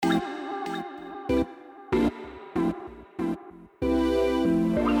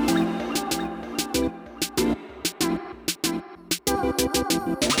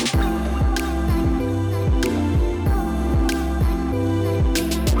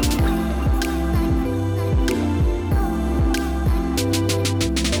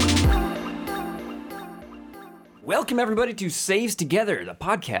Welcome, everybody, to Saves Together, the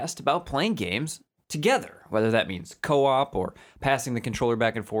podcast about playing games together, whether that means co-op or passing the controller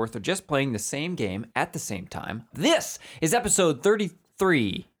back and forth or just playing the same game at the same time. This is episode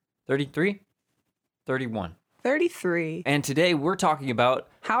 33. 33? 31. 33. And today we're talking about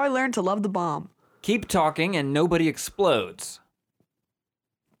How I Learned to Love the Bomb. Keep Talking and Nobody Explodes.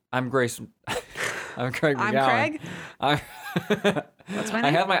 I'm Grace. I'm Craig McGowan. I'm Craig. What's my name?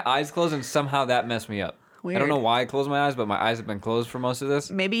 I have my eyes closed and somehow that messed me up. Weird. I don't know why I closed my eyes, but my eyes have been closed for most of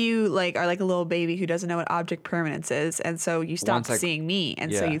this. Maybe you are like a little baby who doesn't know what object permanence is, and so you stopped seeing me,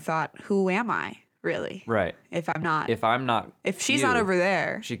 and so you thought, who am I, really? Right. If I'm not. If she's you, not over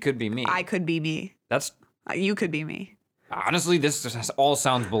there. She could be me. I could be me. You could be me. Honestly, this just all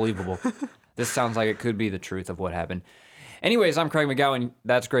sounds believable. This sounds like it could be the truth of what happened. Anyways, I'm Craig McGowan.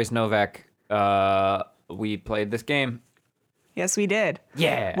 That's Grace Novak. We played this game. Yes, we did.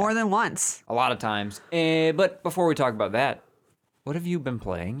 Yeah. More than once. A lot of times. But before we talk about that, what have you been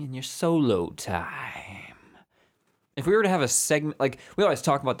playing in your solo time? If we were to have a segment, like we always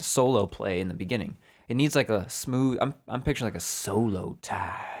talk about the solo play in the beginning, it needs like a smooth, I'm picturing like a solo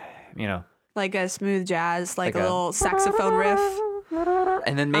time, you know? Like a smooth jazz, like a little saxophone riff.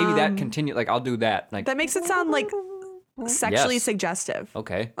 And then maybe that continue, like I'll do that. Like that makes it sound like sexually suggestive.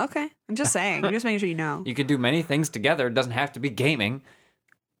 Okay. I'm just saying. I'm just making sure you know. You can do many things together. It doesn't have to be gaming.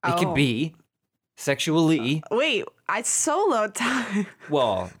 It could be sexually. Wait, solo time.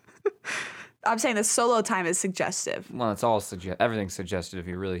 Well, I'm saying the solo time is suggestive. Well, it's all everything's suggestive.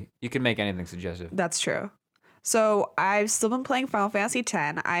 You can make anything suggestive. That's true. So I've still been playing Final Fantasy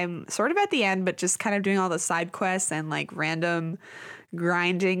X. I'm sort of at the end, but just kind of doing all the side quests and like random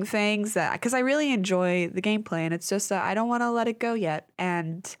grinding things because I really enjoy the gameplay, and it's just I don't want to let it go yet.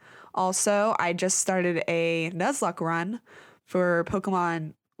 And also I just started a Nuzlocke run for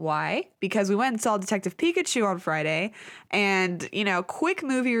Pokemon Y because we went and saw Detective Pikachu on Friday, and quick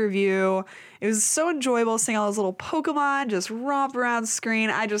movie review. It was so enjoyable seeing all those little Pokemon just romp around screen.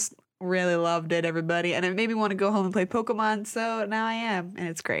 I just really loved it, everybody, and it made me want to go home and play Pokemon, so now I am, and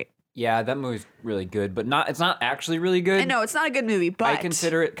it's great. Yeah, that movie's really good, but it's not actually really good. I know, it's not a good movie, but I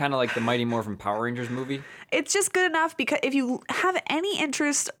consider it kind of like the Mighty Morphin Power Rangers movie. It's just good enough because if you have any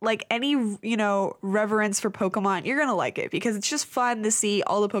interest, like any, reverence for Pokemon, you're going to like it because it's just fun to see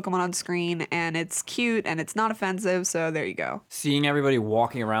all the Pokemon on screen, and it's cute and it's not offensive, so there you go. Seeing everybody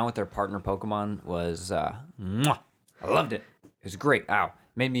walking around with their partner Pokemon was, mwah. I loved it. It was great. Ow.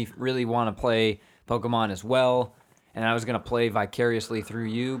 Made me really want to play Pokemon as well. And I was going to play vicariously through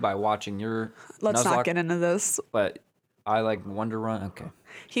you by watching your Let's Nuzlocke, not get into this. But I like Wonder Run. Okay.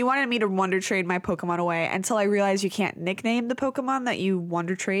 He wanted me to Wonder Trade my Pokemon away until I realized you can't nickname the Pokemon that you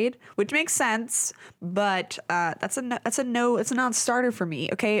Wonder Trade, which makes sense, but that's a no. It's a non-starter for me.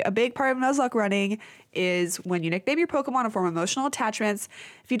 Okay, a big part of Nuzlocke running is when you nickname your Pokemon and form emotional attachments.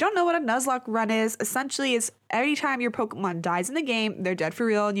 If you don't know what a Nuzlocke run is, essentially is every time your Pokemon dies in the game, they're dead for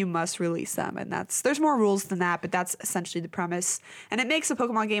real and you must release them. And there's more rules than that, but that's essentially the premise. And it makes the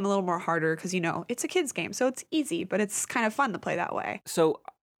Pokemon game a little more harder because, it's a kid's game, so it's easy, but it's kind of fun to play that way. So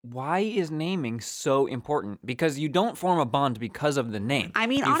why is naming so important? Because you don't form a bond because of the name. I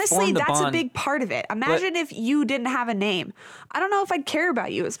mean, honestly, that's a big part of it. Imagine if you didn't have a name. I don't know if I'd care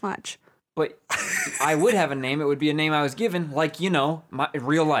about you as much. But I would have a name. It would be a name I was given, like, my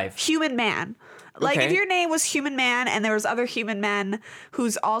real life. Human Man. Like, if your name was Human Man and there was other human men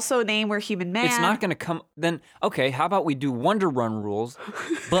whose also name were Human Man. It's not going to come... Then, okay, how about we do Wonder Run rules,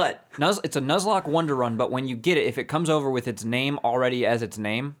 but it's a Nuzlocke Wonder Run, but when you get it, if it comes over with its name already as its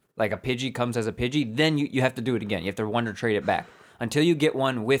name, like a Pidgey comes as a Pidgey, then you have to do it again. You have to Wonder Trade it back until you get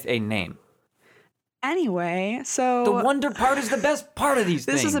one with a name. Anyway, so... The wonder part is the best part of these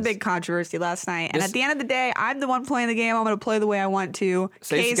things. This was a big controversy last night, and at the end of the day, I'm the one playing the game. I'm going to play the way I want to.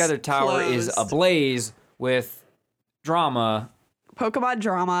 Saves Together Tower is ablaze with drama. Pokemon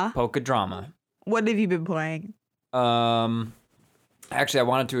drama. Pokedrama. What have you been playing? Actually, I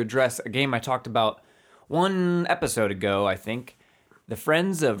wanted to address a game I talked about one episode ago, I think. The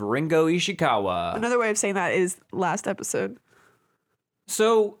Friends of Ringo Ishikawa. Another way of saying that is last episode.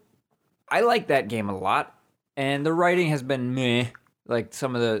 So... I like that game a lot, and the writing has been meh. Like,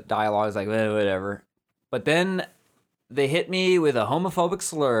 some of the dialogue is like, whatever. But then they hit me with a homophobic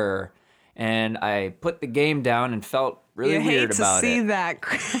slur, and I put the game down and felt really weird about it. You hate to see that,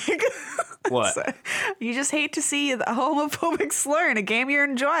 Craig. What? You just hate to see the homophobic slur in a game you're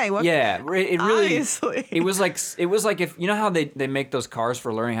enjoying. Yeah, it really... Obviously. It was like if... You know how they make those cars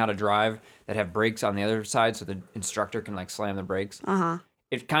for learning how to drive that have brakes on the other side so the instructor can, like, slam the brakes? Uh-huh.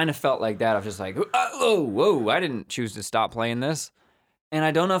 It kind of felt like that. I was just like, whoa, I didn't choose to stop playing this. And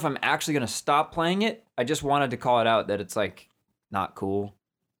I don't know if I'm actually going to stop playing it. I just wanted to call it out that it's like not cool.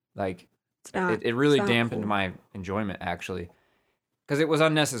 Like It's not. it really it's not dampened cool. my enjoyment actually, because it was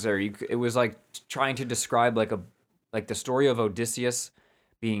unnecessary. It was like trying to describe like the story of Odysseus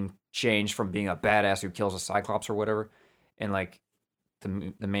being changed from being a badass who kills a cyclops or whatever, and like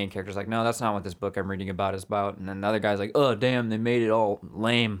the main character's like, no, that's not what this book I'm reading about is about. And then the other guy's like, oh damn, they made it all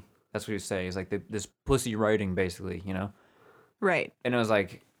lame. That's what he's saying. He's like this pussy writing basically, you know. Right. And it was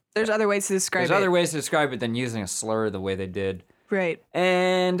like, There's other ways to describe there's it. other ways to describe it than using a slur the way they did. Right.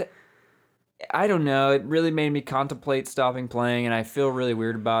 And I don't know, it really made me contemplate stopping playing, and I feel really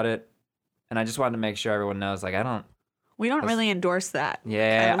weird about it. And I just wanted to make sure everyone knows, like, We don't really endorse that.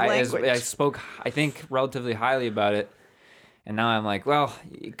 yeah, kind of I language. spoke, I think, relatively highly about it. And now I'm like, well,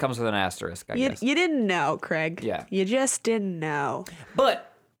 it comes with an asterisk, I guess. You didn't know, Craig. Yeah. You just didn't know. But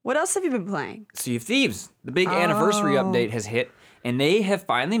What else have you been playing? Sea of Thieves, the big anniversary Oh. update has hit, and they have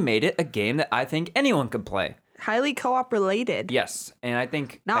finally made it a game that I think anyone could play. Highly co-op related. Yes, and I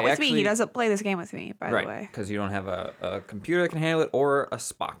think Not I with actually, me. He doesn't play this game with me, by the right, way. because you don't have a computer that can handle it or a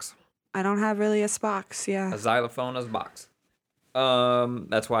Spox. I don't have really a Spox, yeah. A xylophone as box.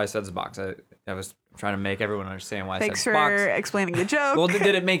 That's why I said Xbox. I was trying to make everyone understand why Thanks I said for Xbox. explaining the joke. Well, did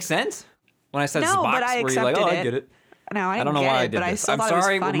it make sense when I said No, Xbox? but I were you like, oh, accepted I it. get it? No, I I didn't don't know get why it, I did but I this. still I'm thought it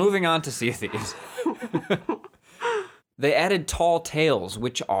sorry. was We're funny. moving on to Sea of Thieves. They added Tall Tales,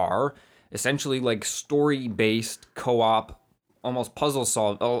 which are essentially like story-based co-op, almost puzzle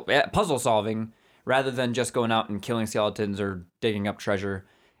solving, rather than just going out and killing skeletons or digging up treasure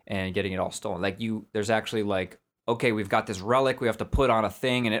and getting it all stolen. Like there's actually like, okay, we've got this relic we have to put on a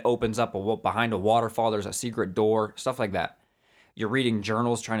thing, and it opens up behind a waterfall. There's a secret door, stuff like that. You're reading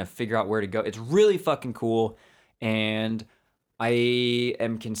journals, trying to figure out where to go. It's really fucking cool, and I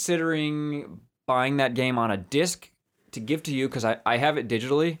am considering buying that game on a disc to give to you because I have it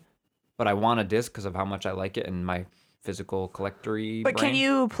digitally, but I want a disc because of how much I like it and my physical collectory But brain. can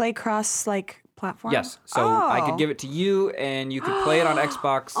you play cross platform? Yes. So I could give it to you, and you could play it on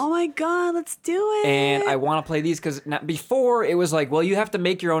Xbox. Oh my god, let's do it. And I want to play these because before it was like, well, you have to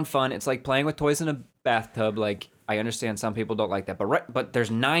make your own fun. It's like playing with toys in a bathtub. Like, I understand some people don't like that, but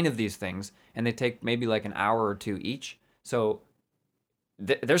there's 9 of these things, and they take maybe like an hour or 2 each. So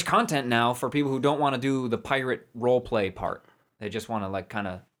there's content now for people who don't want to do the pirate role play part. They just want to like kind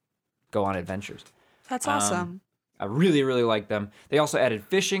of go on adventures. That's awesome. I really, really like them. They also added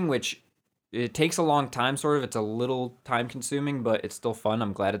fishing, which it takes a long time, sort of. It's a little time consuming, but it's still fun.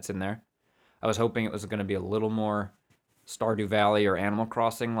 I'm glad it's in there. I was hoping it was going to be a little more Stardew Valley or Animal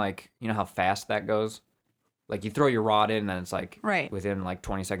Crossing, like, you know how fast that goes? Like, you throw your rod in, and then it's like, Right. within like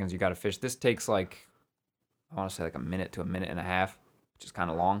 20 seconds, you got to fish. This takes like, I want to say like a minute to a minute and a half, which is kind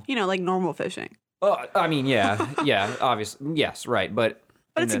of long. You know, like normal fishing. I mean, yeah, obviously, yes, right, but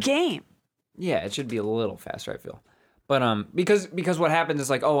But in it's a the- game. Yeah, it should be a little faster, I feel. But because what happens is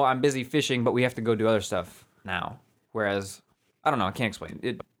like, oh, I'm busy fishing, but we have to go do other stuff now. Whereas, I don't know, I can't explain.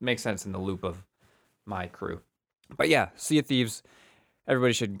 It makes sense in the loop of my crew. But yeah, Sea of Thieves,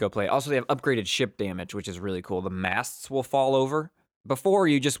 everybody should go play it. Also, they have upgraded ship damage, which is really cool. The masts will fall over. Before,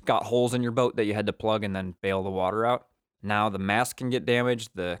 you just got holes in your boat that you had to plug and then bail the water out. Now the mast can get damaged,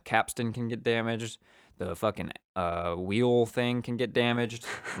 the capstan can get damaged, the fucking wheel thing can get damaged,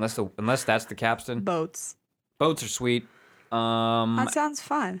 unless that's the capstan. Boats. Boats are sweet. That sounds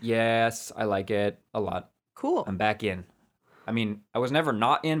fun. Yes, I like it a lot. Cool. I'm back in. I mean, I was never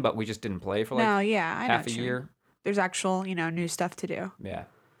not in, but we just didn't play for like no, yeah, I know half a what you mean. year. There's actual, new stuff to do. Yeah.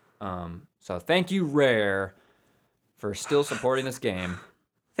 So thank you, Rare, for still supporting this game.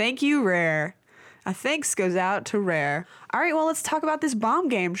 Thank you, Rare. A thanks goes out to Rare. All right, well, let's talk about this bomb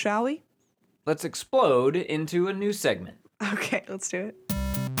game, shall we? Let's explode into a new segment. Okay, let's do it.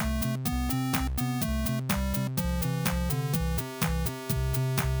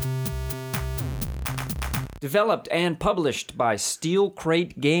 Developed and published by Steel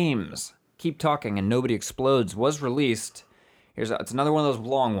Crate Games. Keep Talking and Nobody Explodes was released. It's another one of those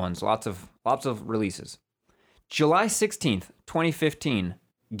long ones. Lots of releases. July 16th, 2015,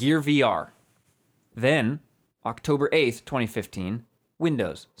 Gear VR. Then, October 8th, 2015,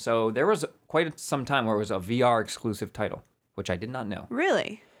 Windows. So there was quite some time where it was a VR exclusive title, which I did not know.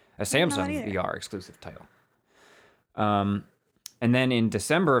 Really? A didn't know that Samsung either. VR exclusive title. And then in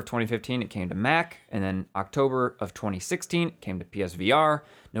December of 2015, it came to Mac. And then October of 2016, it came to PSVR.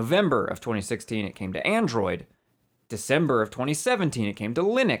 November of 2016, it came to Android. December of 2017, it came to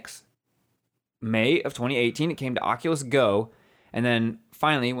Linux. May of 2018, it came to Oculus Go. And then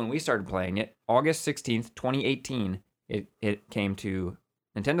finally, when we started playing it, August 16th, 2018, it came to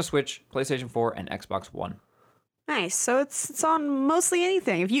Nintendo Switch, PlayStation 4, and Xbox One. Nice. So it's on mostly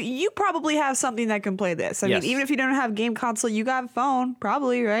anything. If you probably have something that can play this. I Yes. mean, even if you don't have game console, you got a phone,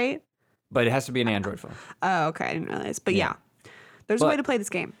 probably, right? But it has to be an Android phone. Oh, okay. I didn't realize. But yeah, there's a But- way to play this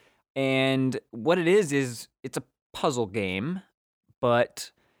game. And what it is it's a puzzle game,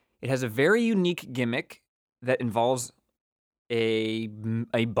 but it has a very unique gimmick that involves a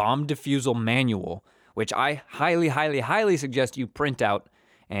bomb defusal manual, which I highly, highly, highly suggest you print out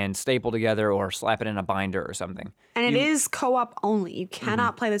and staple together or slap it in a binder or something. And it is co-op only. You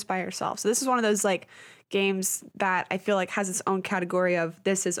cannot play this by yourself. So this is one of those like games that I feel like has its own category of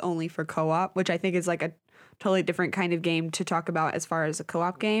this is only for co-op, which I think is like a totally different kind of game to talk about as far as a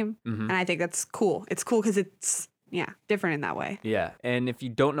co-op game. And I think that's cool. It's cool because it's different in that way. Yeah, and if you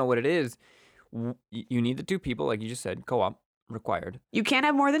don't know what it is, you need the two people, like you just said, co-op required. You can't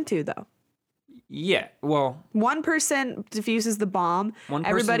have more than two though. Yeah, well, One person diffuses the bomb. One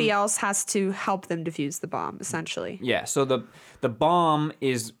Everybody person- else has to help them defuse the bomb, essentially. yeah. So the bomb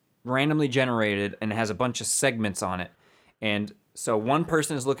is randomly generated and has a bunch of segments on it, and so one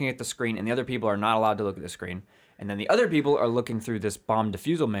person is looking at the screen, and the other people are not allowed to look at the screen, and then the other people are looking through this bomb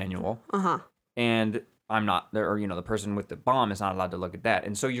defusal manual. And I'm not there, or the person with the bomb is not allowed to look at that,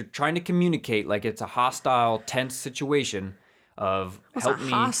 and so you're trying to communicate like it's a hostile, tense situation. Of It's help not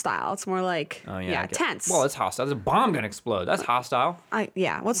me. hostile. It's more like Oh, yeah, I get- tense. Well, it's hostile. There's a bomb gonna explode. That's hostile. Well,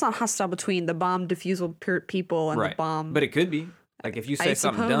 it's not hostile between the bomb defusal people and the bomb. But it could be. Like if you say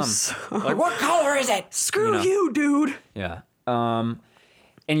something dumb, suppose. like what color is it? Screw you, dude. Yeah.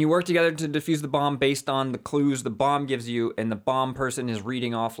 And you work together to defuse the bomb based on the clues the bomb gives you, and the bomb person is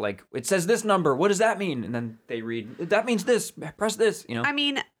reading off like it says this number. What does that mean? And then they read that means this. Press this. I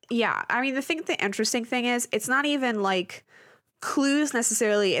mean, the interesting thing is it's not even like clues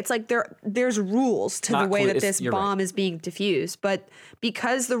necessarily. It's like there's rules to Not the way clue- that it's- this you're bomb is being diffused, but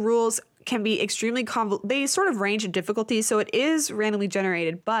because the rules can be extremely they sort of range in difficulty, so it is randomly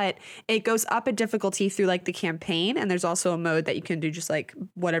generated, but it goes up in difficulty through like the campaign, and there's also a mode that you can do just like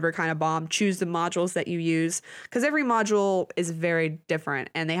whatever kind of bomb, choose the modules that you use, because every module is very different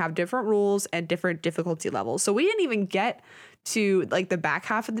and they have different rules and different difficulty levels. So we didn't even get to like the back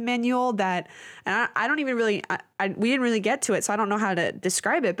half of the manual and I don't even really we didn't really get to it, so I don't know how to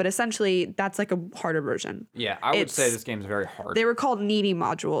describe it, but essentially that's like a harder version. yeah, I would say it's- this game's very hard. They were called needy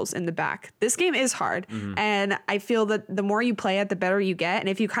modules in the back. This game is hard, and I feel that the more you play it, the better you get. And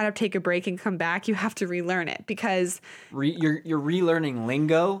if you kind of take a break and come back, you have to relearn it because You're relearning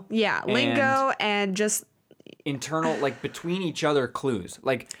lingo. lingo and just Internal, like between each other clues.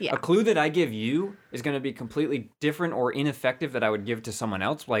 Like Yeah. a clue that I give you is going to be completely different or ineffective that I would give to someone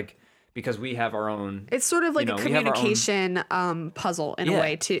else. Like because we have our own. it's sort of like a we have our own- communication puzzle in a Yeah.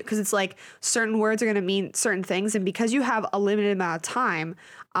 way too, because it's like certain words are going to mean certain things, and because you have a limited amount of time,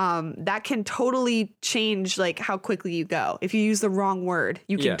 that can totally change like how quickly you go. If you use the wrong word,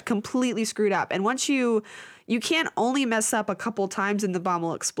 you can Yeah. completely screw it up. And once you can't only mess up a couple times and the bomb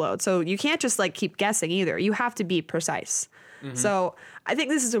will explode. So you can't just like keep guessing either. You have to be precise. So I think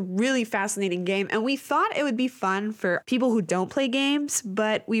this is a really fascinating game, and we thought it would be fun for people who don't play games,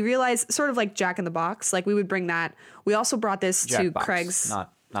 but we realized sort of like Jack in the Box, like we would bring that. We also brought this to Jackbox, Craig's.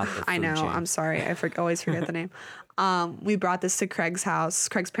 not the I food know. chain. I'm sorry. I always forget the name. We brought this to Craig's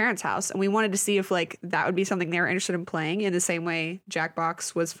parents' house, and we wanted to see if like that would be something they were interested in playing in the same way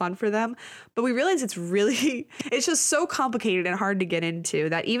Jackbox was fun for them. But we realized it's just so complicated and hard to get into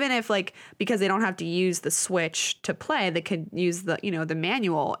that even if like, because they don't have to use the Switch to play, they could use the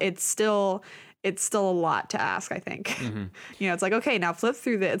manual. It's still a lot to ask, I think. Mm-hmm. It's like, okay, now flip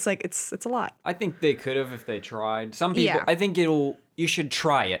through it's like, it's a lot. I think they could have if they tried. Some people, Yeah. I think you should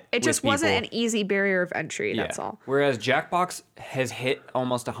try it. It just with wasn't people. an easy barrier of entry, Yeah. that's all. Whereas Jackbox has hit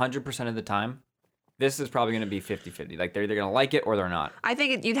almost 100% of the time. This is probably going to be 50-50. Like they're either going to like it or they're not. I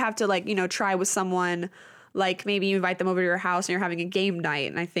think you'd have to like, try with someone, like maybe you invite them over to your house and you're having a game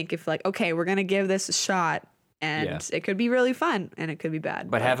night. And I think if like, okay, we're going to give this a shot, and Yeah. it could be really fun and it could be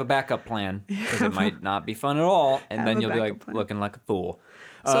bad. But have a backup plan because it might not be fun at all, and Have then a you'll be like backup plan. looking like a fool.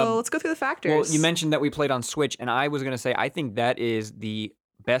 So let's go through the factors. Well, you mentioned that we played on Switch, and I was going to say I think that is the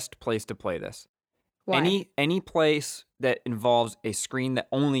best place to play this. Why? Any place that involves a screen that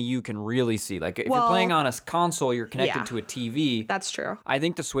only you can really see. Like if you're Well, playing on a console, you're connected yeah. to a TV. That's true. I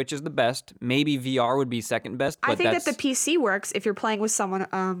think the Switch is the best. Maybe VR would be second best. But I think that that's the PC works if you're playing with someone,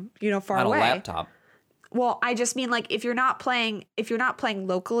 far on away. a laptop. Well, I just mean like if you're not playing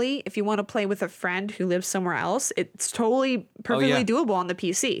locally, if you want to play with a friend who lives somewhere else, it's totally perfectly yeah. doable on the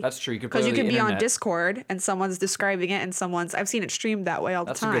PC. That's true. You could play Because you over can the be on internet. Discord and someone's describing it and I've seen it streamed that way all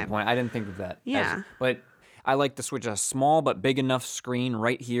That's the a time. good point. I didn't think of that. Yeah. But I like the Switch, a small but big enough screen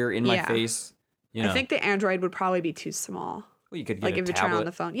right here in my Yeah. face. You know, I think the Android would probably be too small. well, you could get Like a if you try it on tablet.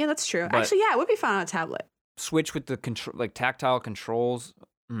 the phone. Yeah, that's true. But- Actually, yeah, it would be fun on a tablet. Switch with the control, like tactile controls.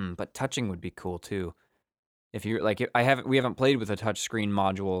 But touching would be cool too. If you're like, we haven't played with the touch screen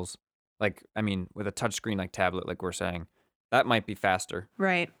modules. Like, I mean, with a touch screen like tablet, like we're saying, that might be faster.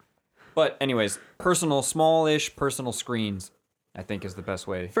 Right. But anyways, smallish personal screens, I think is the best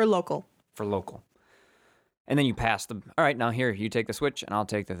way For local. for local. And then you pass them. All right, now here, you take the Switch and I'll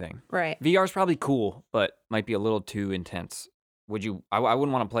take the thing. Right. VR is probably cool, but might be a little too intense. Would you? I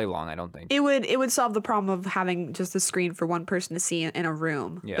wouldn't want to play long, I don't think. It would solve the problem of having just a screen for one person to see in a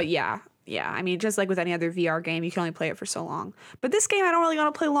room. Yeah. But yeah. I mean, just like with any other VR game, you can only play it for so long. But this game, I don't really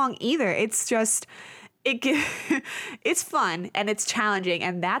want to play long either. It's just it's fun and it's challenging,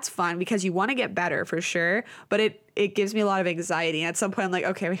 and that's fun because you want to get better for sure. But it gives me a lot of anxiety. And at some point, I'm like,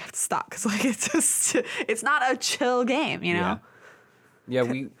 okay, we have to stop because like it's not a chill game, you know. Yeah,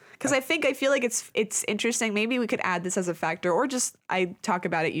 we. Because I feel like it's interesting. Maybe we could add this as a factor, or just I talk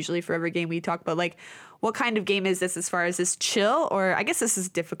about it usually for every game we talk about. Like, what kind of game is this as far as this chill, or I guess this is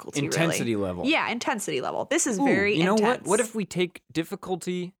difficulty. Intensity really. level. Yeah, intensity level. This is very. You know intense. what? What if we take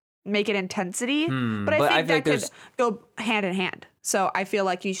difficulty? Make it intensity? But I but I think feel like that could go hand in hand. So I feel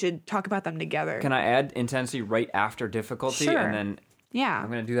like you should talk about them together. Can I add intensity right after difficulty? Sure. And then Yeah. I'm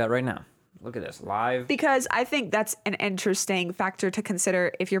gonna do that right now. Look at this live. Because I think that's an interesting factor to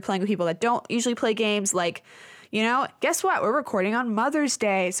consider if you're playing with people that don't usually play games. Like, you know, guess what? We're recording on Mother's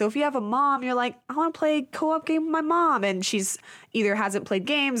Day. So if you have a mom, you're like, I want to play a co-op game with my mom. And she's either hasn't played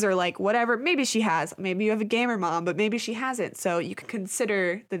games or like whatever. Maybe she has. Maybe you have a gamer mom, but maybe she hasn't. So you can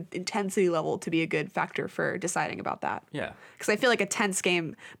consider the intensity level to be a good factor for deciding about that. Yeah. Because I feel like a tense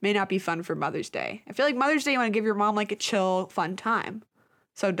game may not be fun for Mother's Day. I feel like Mother's Day, you want to give your mom like a chill, fun time.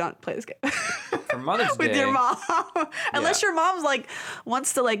 So don't play this game. For Mother's Day. With your mom. Unless Yeah. your mom's like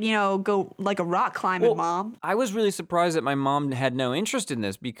wants to like, you know, go like a rock climbing mom. I was really surprised that my mom had no interest in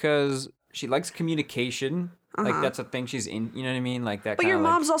this because she likes communication. Like that's a thing she's in. You know what I mean? Like that. But your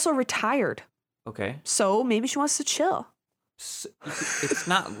mom's also retired. Okay. So maybe she wants to chill. It's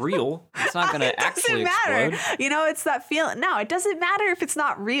not real. It's not gonna actually Doesn't matter. explode. You know, it's that feeling. No, it doesn't matter if it's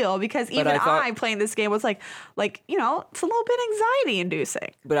not real because even I thought- I playing this game was like, you know, it's a little bit anxiety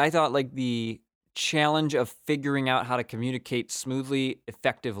inducing. But I thought like the challenge of figuring out how to communicate smoothly,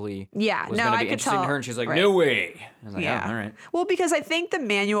 effectively. Yeah, was no, gonna I be could interesting tell. to her, and she's like, Right. "No way." I was like, Yeah. "Oh, all right." Well, because I think the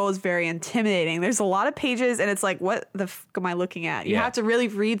manual is very intimidating. There's a lot of pages and it's like, what the fuck am I looking at? You Yeah. have to really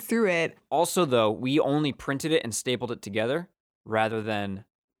read through it. Also, though, we only printed it and stapled it together rather than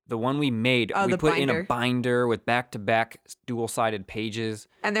the one we made. Oh, We the put in a binder. binder with back-to-back dual-sided pages,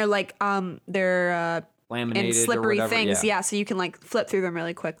 And they're like, they're laminated in slippery or whatever. things. Yeah, so you can like flip through them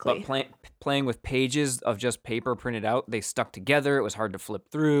really quickly. But playing with pages of just paper printed out, they stuck together. It was hard to flip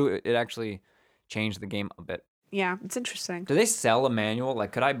through. It actually changed the game a bit. Yeah, it's interesting. Do they sell a manual?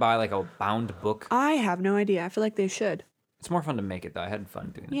 Like, could I buy like a bound book? I have no idea. I feel like they should. It's more fun to make it though. I had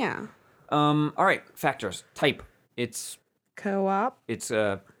fun doing it. Yeah. All right. Factors. Type. It's Co-op. It's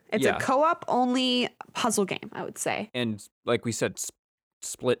It's yeah. a co-op only puzzle game, I would say. And like we said,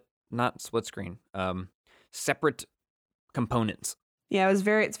 not split screen. Separate components. Yeah, it's a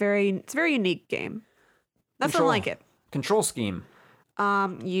very unique game. Nothing Control. like it. Control scheme.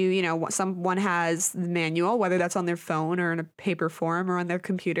 You know, someone has the manual, whether that's on their phone or in a paper form or on their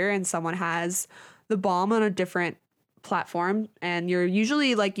computer, and someone has the bomb on a different platform, and you're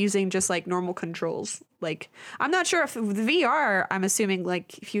usually like using just like normal controls. Like, I'm not sure if with VR, I'm assuming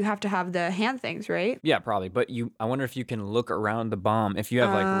like if you have to have the hand things, right? Yeah, probably. But I wonder if you can look around the bomb. If you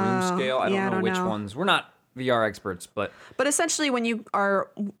have like room scale, I yeah, I don't know don't which know. ones. We're not VR experts, but But essentially, when you are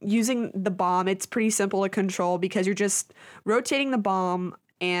using the bomb, it's pretty simple to control because you're just rotating the bomb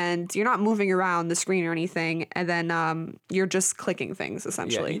and you're not moving around the screen or anything. And then you're just clicking things, yeah,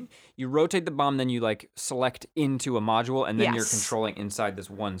 essentially. you rotate the bomb, then you like select into a module, and then you're Yes. controlling inside this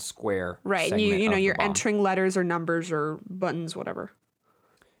one square. Right. And segment you know, of the you're bomb. entering letters or numbers or buttons, whatever.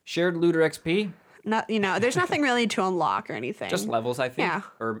 Shared looter XP, Not, you know, there's nothing really to unlock or anything. just levels, I think. Yeah.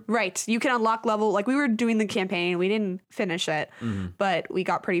 Or Right. You can unlock level. Like we were doing the campaign. We didn't finish it, but we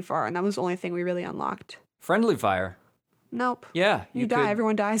got pretty far. And that was the only thing we really unlocked. friendly fire. Nope. Yeah, You die. could-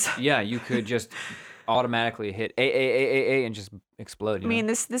 Everyone dies. Yeah, you could just automatically hit A and just explode. You I mean,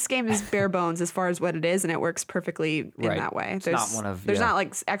 this game is bare bones as far as what it is, and it works perfectly in Right. that way. It's not one of- there's yeah. not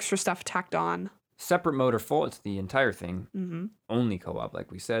like extra stuff tacked on. Separate mode or full, it's the entire thing. Only co-op,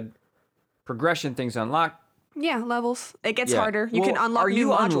 like we said. Progression, things unlocked. Yeah, levels. It gets Yeah. harder. You can Well, unlock Are new you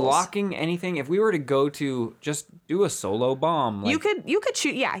modules. unlocking anything? If we were to go to just do a solo bomb, like, You could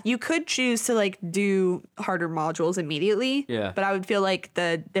choose. Yeah, you could choose to like do harder modules immediately. Yeah. But I would feel like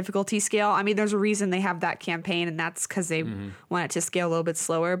the difficulty scale. I mean, there's a reason they have that campaign, and that's because they want it to scale a little bit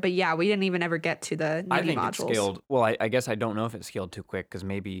slower. But yeah, we didn't even ever get to the I newbie think modules. it scaled. Well, I guess I don't know if it scaled too quick because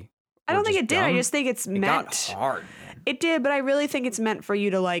maybe I don't think it did. I dumb. just think it's It meant. got hard, man. It did, but I really think it's meant for you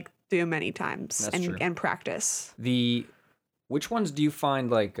to like do many times That's true. and practice. Which ones do you find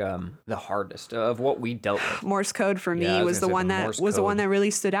like the hardest of what we dealt with? Morse code for me Yeah, I was was the gonna say one the that Morse was the one code. that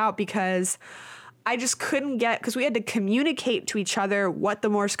really stood out because I just couldn't get because we had to communicate to each other what the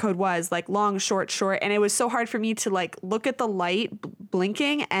Morse code was, like long, short, and it was so hard for me to like look at the light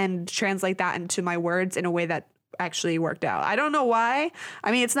blinking and translate that into my words in a way that actually worked out. I don't know why.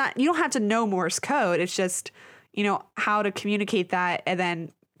 I mean, it's not you don't have to know Morse code. It's just, how to communicate that and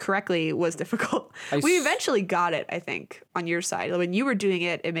then correctly was difficult. We eventually got it, I think, on your side. When you were doing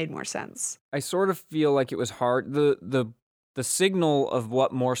it, it made more sense. I sort of feel like it was hard. The signal of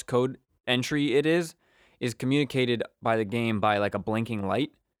what Morse code entry it is communicated by the game by like a blinking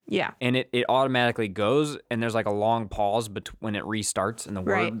light. Yeah. And it automatically goes, and there's like a long pause when it restarts, and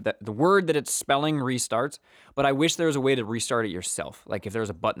the word that it's spelling restarts. But I wish there was a way to restart it yourself. Like if there was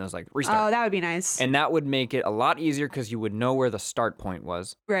a button that was like restart. Oh, that would be nice. And that would make it a lot easier because you would know where the start point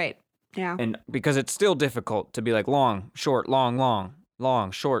was. Right. Yeah. And because it's still difficult to be like long, short,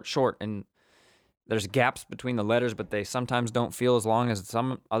 long, short, and there's gaps between the letters, but they sometimes don't feel as long as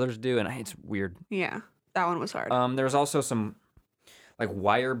some others do, and it's weird. Yeah. That one was hard. There's also some like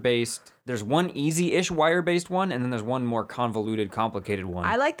wire-based. There's one easy-ish wire-based one, and then there's one more convoluted, complicated one.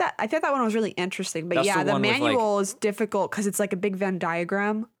 I like that. I thought that one was really interesting. But That's yeah, the the one with, manual is difficult because it's like a big Venn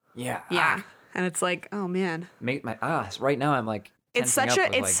diagram. Yeah. Yeah. And it's like, oh man. Make my right now I'm like It's tensing such up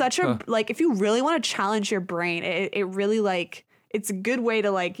a with, it's such a like if you really want to challenge your brain, it really like it's a good way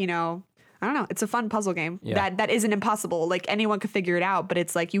to like, I don't know. It's a fun puzzle game that isn't impossible. Like anyone could figure it out, but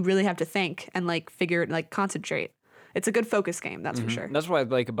it's like you really have to think and like figure it, like concentrate. It's a good focus game, that's for sure. That's what I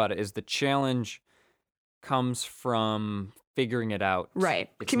like about it is the challenge comes from figuring it out. Right.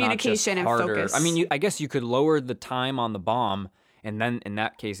 It's Communication and not just harder. focus. I mean, I guess you could lower the time on the bomb, and then in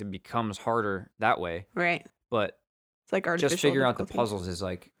that case, it becomes harder that way. Right. But It's like artificial just figuring out the difficulty. puzzles is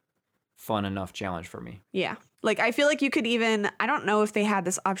like fun enough challenge for me. Yeah. Like I feel like you could even I don't know if they had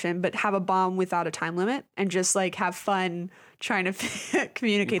this option, but have a bomb without a time limit and just like have fun trying to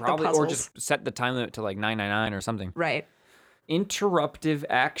communicate Probably, the puzzles. or just set the time limit to like 999 or something. Right. Interruptive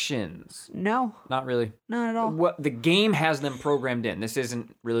actions. No, Not really. not at all. What the game has them programmed in. This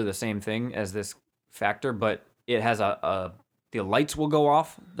isn't really the same thing as this factor, but it has the lights will go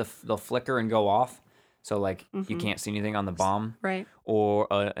off, they'll flicker and go off. So like you can't see anything on the bomb. Right. Or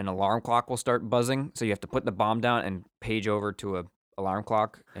an alarm clock will start buzzing. So you have to put the bomb down and page over to a alarm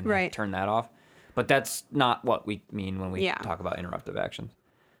clock and Right. turn that off. But that's not what we mean when we talk about interruptive actions.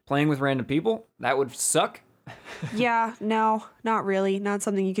 Playing with random people, that would suck. Yeah, no, not really. Not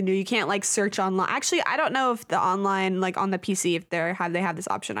something you can do. You can't like search online. Actually, I don't know if the online, like on the PC, if they have this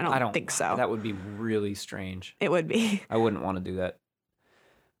option. I don't think so. That would be really strange. It would be. I wouldn't want to do that.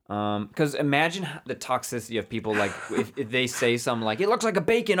 Because imagine the toxicity of people, like, if they say something like, it looks like a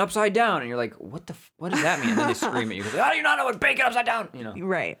bacon upside down, and you're like, what does that mean? And then they scream at you, how do you not know what bacon upside down?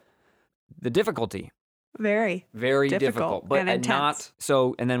 Right. The difficulty. Very. Very Difficult difficult. But and intense. not,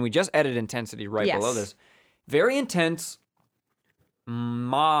 so, and then we just added intensity right Yes. below this. Very intense,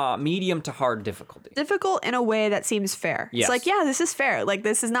 medium to hard difficulty. Difficult in a way that seems fair. Yes. It's like, yeah, this is fair. Like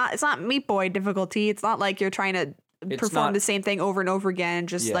it's not Meat Boy difficulty. It's not like you're trying to perform not- the same thing over and over again and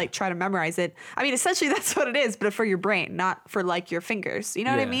just like try to memorize it. I mean, essentially that's what it is, but for your brain, not for like your fingers. You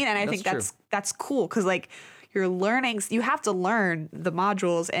know what I Yeah, mean? And I think that's cool because like you're learning, you have to learn the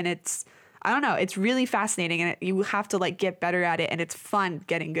modules and it's, I don't know, it's really fascinating and you have to like get better at it and it's fun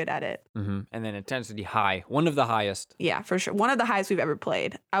getting good at it. And then intensity high, one of the highest. Yeah, for sure. One of the highest we've ever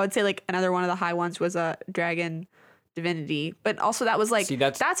played. I would say like another one of the high ones was a Dragon Divinity, but also that was like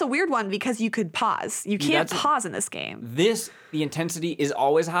that's a weird one because you could pause. You can't pause in this game. The intensity is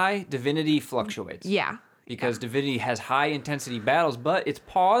always high. Divinity fluctuates. Yeah. Because Divinity has high intensity battles, but it's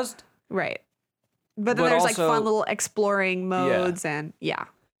paused. Right. But then there's like fun little exploring modes and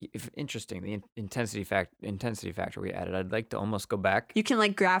Interesting. The intensity factor we added. I'd like to almost go back. You can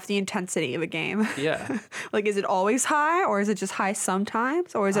like graph the intensity of a game. Yeah. Like, is it always high or is it just high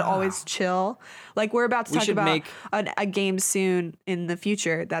sometimes or is it always chill? Like we're about to talk about a game soon in the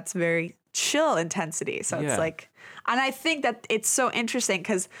future that's very chill intensity. So Yeah. it's like, and I think that it's so interesting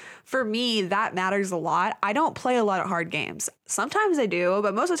because for me, that matters a lot. I don't play a lot of hard games. Sometimes I do,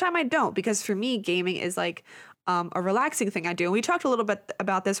 but most of the time I don't, because for me, gaming is like a relaxing thing I do. And we talked a little bit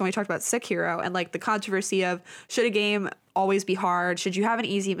about this when we talked about Sekiro and like the controversy of, should a game always be hard? Should you have an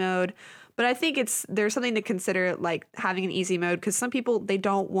easy mode? But I think there's something to consider, like having an easy mode, because some people, they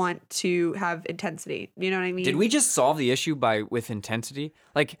don't want to have intensity. You know what I mean? Did we just solve the issue with intensity?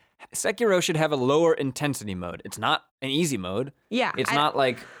 Like, Sekiro should have a lower intensity mode. It's not an easy mode. Yeah. It's not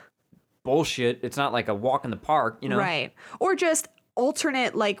like bullshit. It's not like a walk in the park, you know? Right. Or just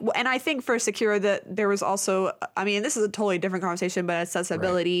alternate, like, and I think for Sekiro that there was also, I mean, this is a totally different conversation, but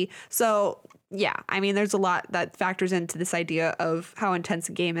accessibility. Right. So yeah, I mean, there's a lot that factors into this idea of how intense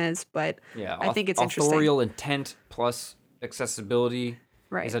a game is, but yeah, I think it's interesting. Authorial intent plus accessibility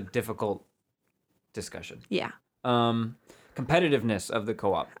right. is a difficult discussion. Yeah. Competitiveness of the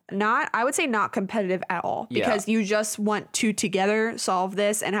co-op. I would say not competitive at all, because you just want to together solve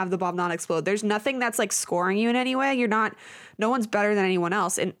this and have the bomb not explode. There's nothing that's like scoring you in any way. No one's better than anyone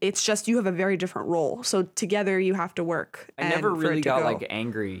else. And it's just, you have a very different role. So together you have to work. I never really got like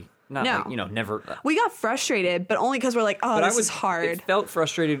angry. Not no. like, never. We got frustrated, but only because we're like, this is hard. It felt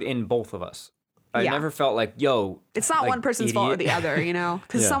frustrated in both of us. I never felt like, it's not like, one person's fault or the other,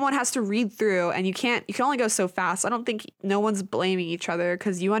 because someone has to read through, and you can only go so fast. I don't think no one's blaming each other,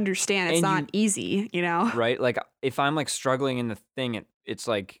 because you understand it's not easy, Right? Like, if I'm like struggling in the thing, it's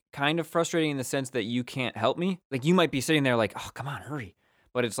like kind of frustrating in the sense that you can't help me. Like, you might be sitting there like, oh, come on, hurry.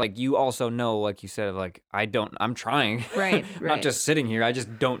 But it's like, you also know, like you said, like, I'm trying. Right. Not just sitting here. I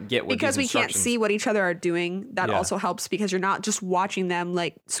just don't get what because we can't see what each other are doing. That also helps, because you're not just watching them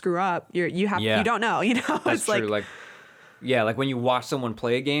like screw up. You don't know, That's true. Like when you watch someone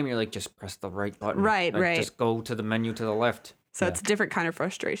play a game, you're like, just press the right button. Right, like, right. Just go to the menu to the left. So it's a different kind of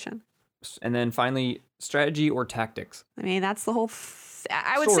frustration. And then finally, strategy or tactics. I mean, that's the whole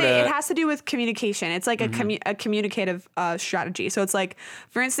I would say it has to do with communication. It's like a communicative strategy. So it's like,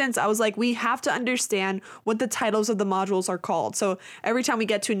 for instance, I was like, we have to understand what the titles of the modules are called. So every time we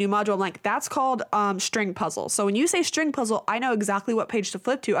get to a new module, I'm like, that's called string puzzle. So when you say string puzzle, I know exactly what page to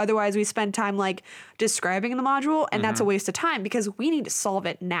flip to. Otherwise, we spend time like describing the module, and that's a waste of time, because we need to solve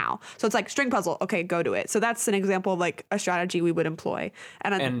it now. So it's like string puzzle. Okay, go to it. So that's an example of like a strategy we would employ.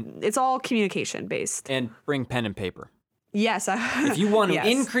 And it's all communication based. And bring pen and paper. Yes. If you want to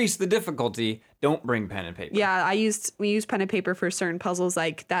increase the difficulty, don't bring pen and paper. Yeah, we used pen and paper for certain puzzles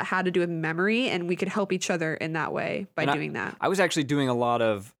like that had to do with memory, and we could help each other in that way by doing that. I was actually doing a lot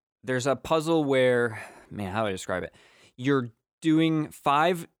of, there's a puzzle where, man, how do I describe it? You're doing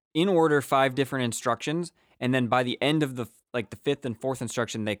 5 different instructions, and then by the end of the 5th and 4th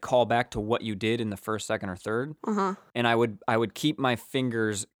instruction, they call back to what you did in the 1st, 2nd, or 3rd. Uh-huh. And I would keep my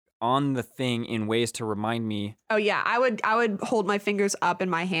fingers on the thing in ways to remind me. Oh yeah, I would hold my fingers up in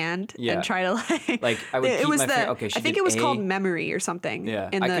my hand and try to like I would keep my finger. Okay, I think it was called memory or something.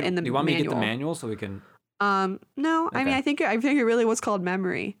 Yeah. In the manual. Do you want me to get the manual so we can? No, okay. I mean I think it really was called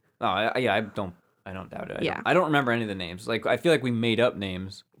memory. Oh I don't doubt it. Yeah. I don't remember any of the names. Like, I feel like we made up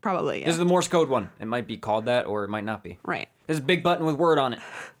names. Probably. Yeah. This is the Morse code one. It might be called that, or it might not be. Right. There's a big button with word on it.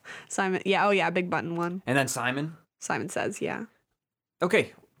 Simon. Yeah. Oh yeah, big button one. And then Simon. Simon Says. Yeah.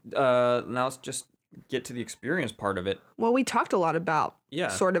 Okay. Now let's just get to the experience part of it. Well, we talked a lot about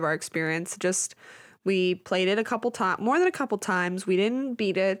sort of our experience. Just we played it more than a couple times. We didn't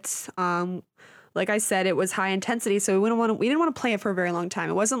beat it. Like I said, it was high intensity, so we didn't want to play it for a very long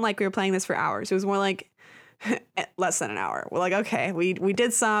time. It wasn't like we were playing this for hours. It was more like less than an hour. We're like, okay, we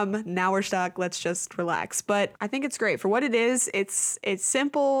did some. Now we're stuck. Let's just relax. But I think it's great for what it is. It's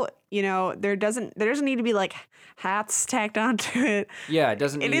simple. There doesn't need to be like hats tacked onto it. Yeah, it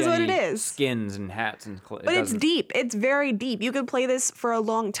doesn't. It is what it is. Skins and hats and. But it's deep. It's very deep. You could play this for a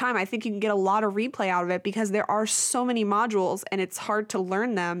long time. I think you can get a lot of replay out of it, because there are so many modules and it's hard to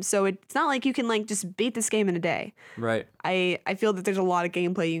learn them. So it's not like you can like just beat this game in a day. Right. I feel that there's a lot of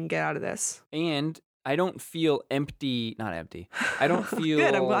gameplay you can get out of this. And I don't feel not empty. I don't feel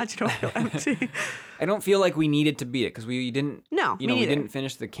good. I'm glad you don't feel empty. I don't feel like we needed to beat it, because we didn't. No, we didn't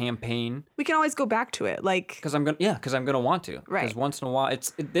finish the campaign. We can always go back to it, like because I'm gonna want to. Right. Because once in a while,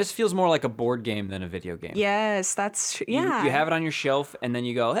 this feels more like a board game than a video game. Yes, that's true. Yeah. You have it on your shelf, and then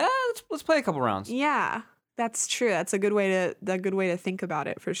you go, let's play a couple rounds. Yeah, that's true. That's a good way to think about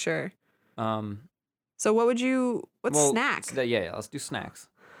it for sure. So what's snack? Let's do snacks.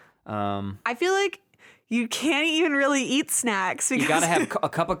 I feel like you can't even really eat snacks because you gotta have a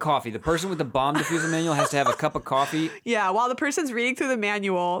cup of coffee. The person with the bomb diffuser manual has to have a cup of coffee. Yeah, while the person's reading through the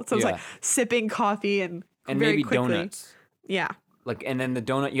manual, so it's like sipping coffee and very maybe quickly. donuts. Yeah, like, and then the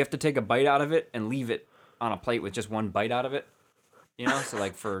donut, you have to take a bite out of it and leave it on a plate with just one bite out of it. You know, so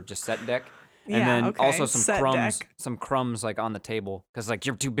like for just set deck. And Yeah, then okay, also set deck. some crumbs like on the table because like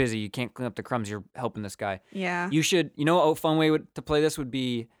you're too busy, you can't clean up the crumbs. You're helping this guy. Yeah. You should, you know, a fun way to play this would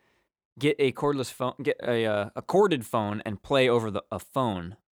be get a cordless phone, get a corded phone, and play over a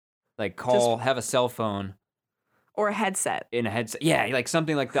phone, like have a cell phone Or a headset. in a headset. Yeah, like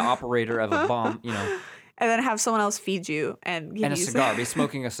something like the operator of a bomb, you know, And then have someone else feed you and give and a you cigar. Be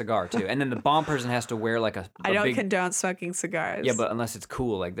smoking a cigar too, and then the bomb person has to wear like a I don't big, condone smoking cigars. yeah, but unless it's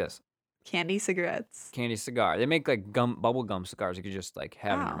cool like this. Candy cigarettes. Candy cigar. They make like bubble gum cigars you could just like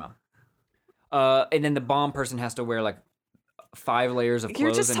have in your Wow. mouth. And then the bomb person has to wear like 5 layers of clothes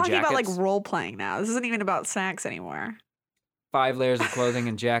You're just and talking jackets. about like role playing now. This isn't even about snacks anymore. 5 layers of clothing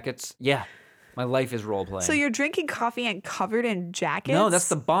and jackets. Yeah, my life is role playing. So you're drinking coffee and covered in jackets? No, that's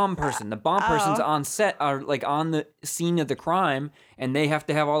the bomb person. The bomb person's oh. on set, are like on the scene of the crime, and they have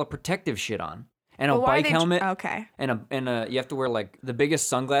to have all the protective shit on. And a But why are bike they helmet. Okay. And you have to wear like the biggest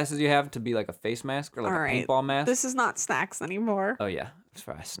sunglasses you have to be like a face mask or like All a right. paintball mask. This is not snacks anymore. Oh yeah, it's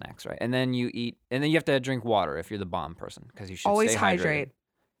for snacks, right? And then you eat, and then you have to drink water if you're the bomb person because you should Always stay hydrate.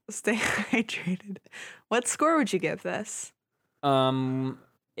 Stay hydrated. What score would you give this?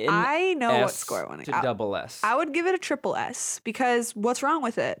 I know what score I want to to double S. I would give it a triple S because what's wrong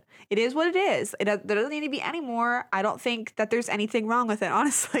with it? It is what it is. There doesn't need to be any more. I don't think that there's anything wrong with it,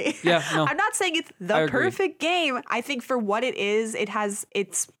 honestly. Yeah, no. I'm not saying it's I the agree. perfect game. I think for what it is,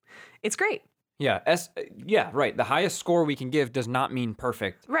 it's great. Yeah, yeah, right. The highest score we can give does not mean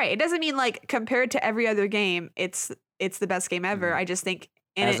perfect. Right. It doesn't mean like compared to every other game, it's the best game ever. I just think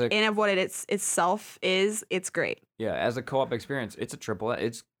in of what itself is, it's great. Yeah, as a co-op experience, it's a triple.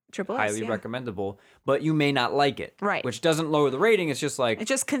 It's Triple S, highly yeah. recommendable, but you may not like it. Right. Which doesn't lower the rating. It's just like And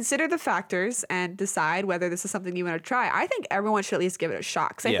just consider the factors and decide whether this is something you want to try. I think everyone should at least give it a shot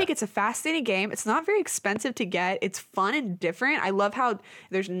because I Yeah. think it's a fascinating game. It's not very expensive to get. It's fun and different. I love how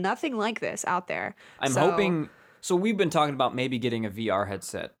there's nothing like this out there. I'm hoping. So we've been talking about maybe getting a VR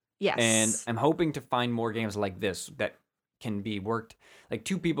headset. Yes. And I'm hoping to find more games like this that can be worked. Like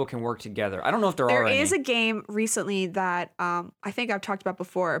 2 people can work together. I don't know if there There are any. is a game recently that I think I've talked about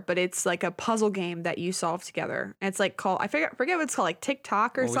before, but it's like a puzzle game that you solve together. And it's like called I forget what it's called, like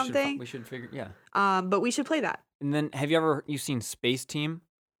TikTok or Well, something. We should figure. Yeah. But we should play that. And then have you seen Space Team?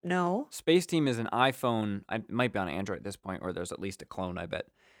 No. Space Team is an iPhone. It might be on Android at this point, or there's at least a clone, I bet.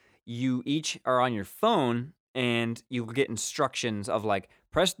 You each are on your phone, and you get instructions of like,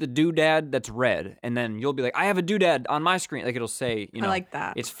 press the doodad that's red, and then you'll be like, I have a doodad on my screen. Like it'll say, you know, I like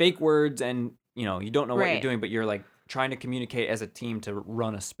that. It's fake words, and you know, you don't know what you're Right. doing, but you're like trying to communicate as a team to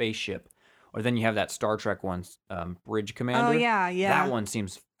run a spaceship. Or then you have that Star Trek one, Bridge Commander. Oh yeah, yeah. That one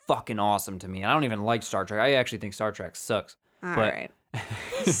seems fucking awesome to me. I don't even like Star Trek. I actually think Star Trek sucks. All but- right.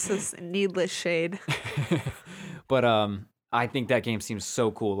 This is needless shade. But I think that game seems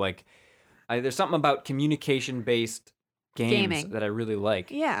so cool. Like, there's something about communication-based games Gaming. that I really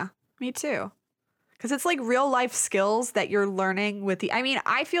like. Yeah, me too. Because it's like real life skills that you're learning with I mean,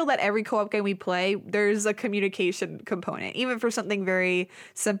 I feel that every co op game we play, there's a communication component, even for something very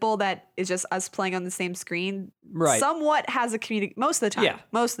simple that is just us playing on the same screen. Right. Somewhat has a most of the time. Yeah.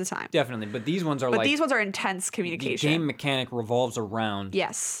 Most of the time. Definitely. But these ones are But like these ones are intense the communication. game mechanic revolves around.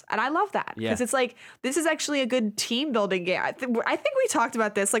 Yes, and I love that because Yeah. it's like this is actually a good team building game. I think we talked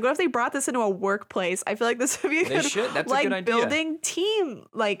about this. Like, what if they brought this into a workplace? I feel like this would be a They good, should. That's a like good idea. building team,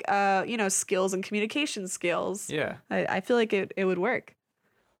 like skills and communication skills. Yeah. I feel like it would work.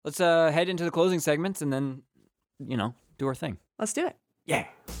 Let's head into the closing segments and then, do our thing. Let's do it. Yeah.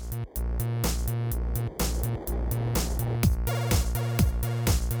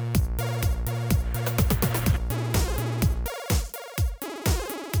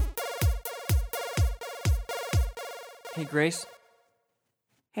 Hey, Grace.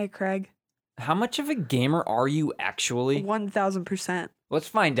 Hey, Craig. How much of a gamer are you actually? 1000%. Let's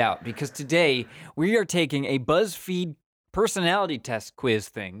find out because today we are taking a BuzzFeed personality test quiz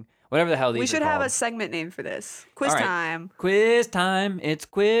thing. Whatever the hell these We should are have a called. segment name for this. Quiz All right. time. Quiz time. It's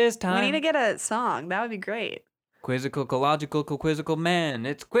quiz time. We need to get a song. That would be great. Quizzical, collogical, quizzical man.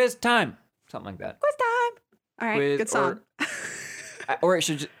 It's quiz time. Something like that. Quiz time. All right. Quiz Good song. Or it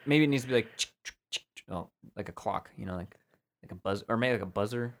should just, maybe it needs to be like, like a clock, like a buzz, or maybe like a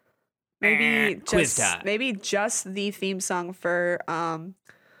buzzer. Maybe Quiz just time. maybe just the theme song for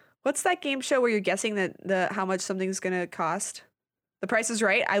what's that game show where you're guessing the how much something's gonna cost? The Price is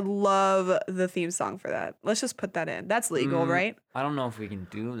Right. I love the theme song for that. Let's just put that in. That's legal, right? I don't know if we can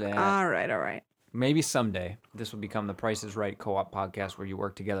do that. All right. Maybe someday this will become the Price is Right co-op podcast where you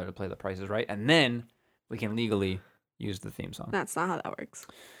work together to play the Price is Right, and then we can legally use the theme song. That's not how that works.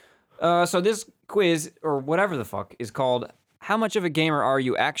 So this quiz, or whatever the fuck, is called How Much of a Gamer Are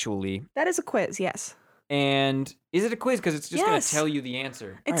You Actually? That is a quiz, yes. And is it a quiz? Because it's just going to Yes. tell you the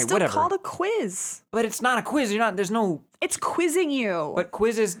answer. It's All right, still whatever. called a quiz. But it's not a quiz. There's no... It's quizzing you. But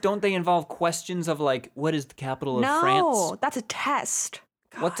quizzes, don't they involve questions of like, what is the capital of no, France? that's a test.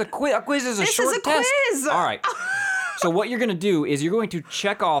 What's a quiz? A quiz is a This short is a test. quiz. All right. So what you're going to do is you're going to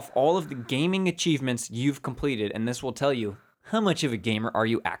check off all of the gaming achievements you've completed, and this will tell you how much of a gamer are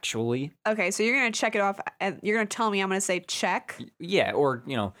you actually. Okay, so you're going to check it off, and you're going to tell me I'm going to say check, Yeah, or,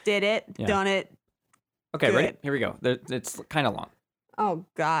 did it, Yeah. done it. okay, Good. ready? Here we go. It's kind of long. Oh,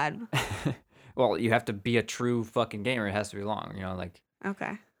 God. Well, you have to be a true fucking gamer. It has to be long, like...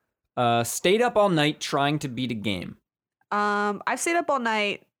 Okay. Stayed up all night trying to beat a game. I've stayed up all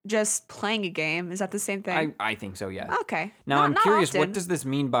night just playing a game. Is that the same thing? I think so, yeah. Okay. Now, I'm Not curious, often. what does this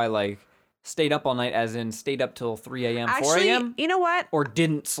mean by, like, stayed up all night, as in stayed up till 3 a.m., 4 Actually, a.m.? you know what? Or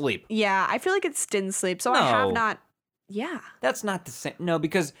didn't sleep? Yeah, I feel like it's didn't sleep, so I No. have not. Yeah. That's not the same. No,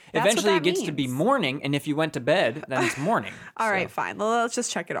 because That's what eventually that it gets to be means. morning, and if you went to bed, then it's morning. All right, So. fine. Well, let's just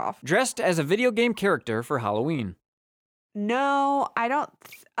check it off. Dressed as a video game character for Halloween. No, I don't.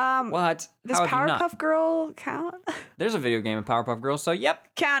 What? Does How have you not? Powerpuff Girl count? There's a video game of Powerpuff Girls, so yep.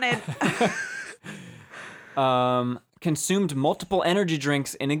 Counted. Consumed multiple energy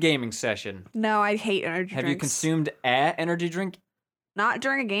drinks in a gaming session. No, I hate energy Have drinks. you consumed an energy drink Not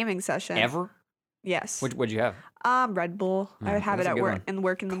during a gaming session. ever? Yes. What'd you have? Red Bull. I would have that's it a at good work one. and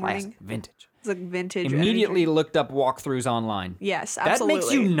work in the Classic. morning. Vintage. It's like vintage. energy Immediately drink. looked up walkthroughs online. Yes, That absolutely.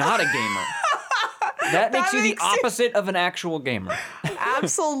 makes you not a gamer. That makes you the makes you- opposite of an actual gamer.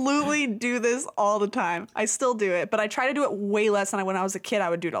 absolutely do this all the time. I still do it, but I try to do it way less than when I was a kid. I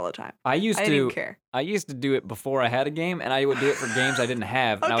would do it all the time. I used I didn't to even care. I used to do it before I had a game, and I would do it for games I didn't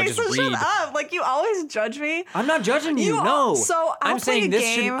have, and I would Okay, just so read. shut up. Like, you always judge me. I'm not judging you. You- No. so I'll I'm saying play a this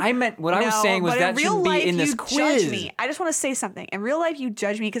game. shouldn't. I meant what I was No, saying was but that in real shouldn't life, be in this you quiz. Judge me. I just want to say something. In real life, you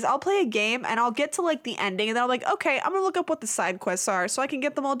judge me because I'll play a game and I'll get to like the ending and then I'm like, okay, I'm gonna look up what the side quests are so I can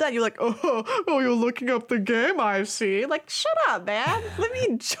get them all done. You're like, oh, you're looking up the game. I see. Like, shut up, man. Let me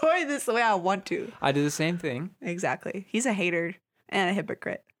enjoy this the way I want to. I do the same thing. Exactly. He's a hater and a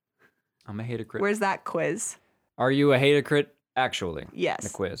hypocrite. I'm a hater crit. Where's that quiz? Are you a hater crit? Actually, Yes. the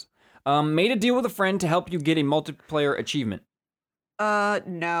quiz. Made a deal with a friend to help you get a multiplayer achievement.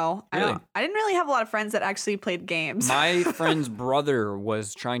 No. Really? I didn't really have a lot of friends that actually played games. My friend's brother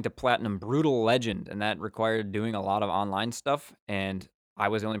was trying to platinum Brutal Legend, and that required doing a lot of online stuff, and I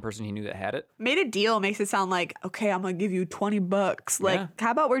was the only person he knew that had it. Made a deal makes it sound like, okay, I'm gonna give you $20. Like, Yeah.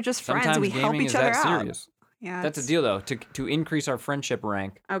 how about we're just friends? Sometimes We help gaming each is other that out. serious. Yeah, That's a it's- deal, though, to increase our friendship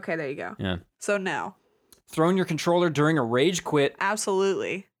rank. Okay, there you go. Yeah. So no, Thrown your controller during a rage quit.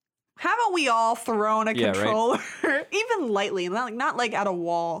 absolutely. Haven't we all thrown a Yeah, right. controller, even lightly, not like at a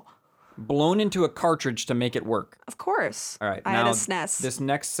wall? Blown into a cartridge to make it work. Of course. All right. I now, had a SNES. This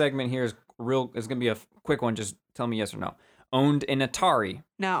next segment here is going to be a quick one. Just tell me yes or no. Owned an Atari.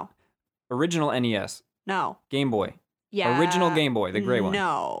 No, Original NES. no. Game Boy. Yeah. Original Game Boy, the gray one.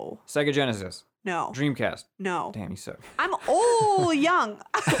 No, Sega Genesis. no, Dreamcast. no. Damn, you suck. I'm old young.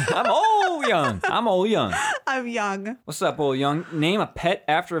 I'm old young. I'm old young. I'm young. What's up, old young? Name a pet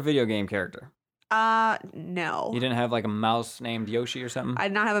after a video game character. No. You didn't have like a mouse named Yoshi or something? I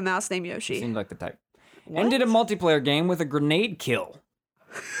did not have a mouse named Yoshi. Seemed like the type. What? Ended a multiplayer game with a grenade kill.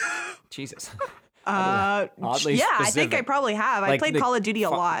 Jesus. Oddly yeah, I think specific. I probably have. I Like played the Call of Duty a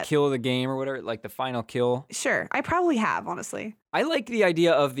lot. Kill of the game or whatever, like the final kill. Sure, I probably have, honestly. I like the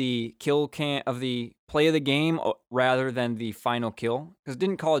idea of the of the play of the game rather than the final kill. Because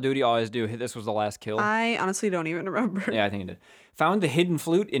didn't Call of Duty always do this was the last kill? I honestly don't even remember. Yeah, I think it did. Found the hidden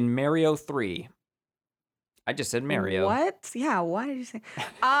flute in Mario 3. I just said Mario. What? Yeah, why did you say?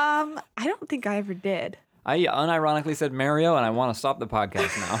 I don't think I ever did. I unironically said Mario, and I want to stop the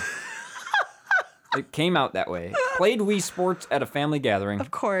podcast now. It came out that way. Played Wii Sports at a family gathering.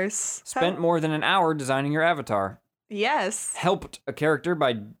 Of course. Spent more than an hour designing your avatar. Yes. Helped a character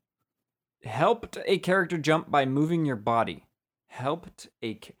jump by moving your body. Helped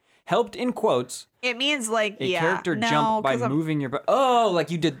in quotes It means like a character jump by moving your body. Oh,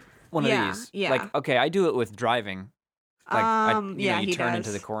 like you did one Yeah, of these. yeah. Like okay, I do it with driving. Like yeah, you he turn does.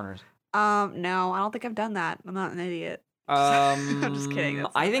 into the corners. No, I don't think I've done that. I'm not an idiot. I'm just kidding,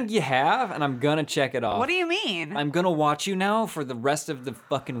 that's I not think you have, and I'm gonna check it off. What do you mean? I'm gonna watch you now for the rest of the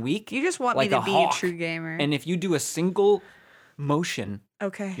fucking week. You just want like me to a be hawk. a true gamer. And if you do a single motion,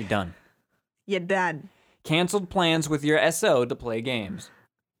 okay. you're done. You're done. Canceled plans with your SO to play games.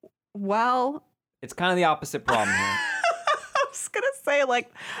 Well, It's kind of the opposite problem here. I was gonna say,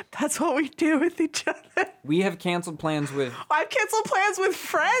 like, that's what we do with each other. We have canceled plans with. I've canceled plans with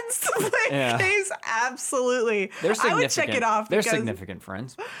friends to play games. Absolutely. They're significant. I would check it off. They're significant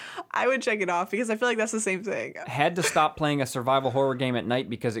friends. I would check it off because I feel like that's the same thing. Had to stop playing a survival horror game at night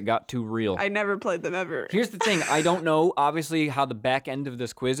because it got too real. I never played them ever. Here's the thing. I don't know, obviously, how the back end of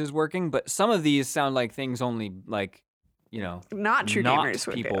this quiz is working, but some of these sound like things only, like, you know, not true gamers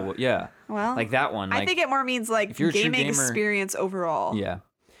would people. do. Yeah. Well, like that one. Like, I think it more means like if you're a true gaming gamer- experience overall. Yeah.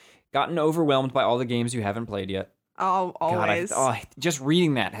 Gotten overwhelmed by all the games you haven't played yet. Oh, always. God, just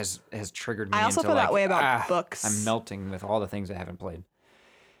reading that has triggered me. I also into feel like, that way about books. I'm melting with all the things I haven't played.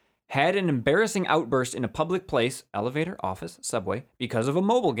 Had an embarrassing outburst in a public place, elevator, office, subway, because of a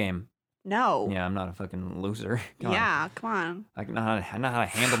mobile game. No. Yeah, I'm not a fucking loser. Come on. Yeah, come on. I know how to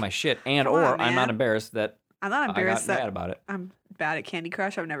handle my shit, and Come or on, I'm not man. embarrassed that I'm not embarrassed I got that mad about it. I'm bad at Candy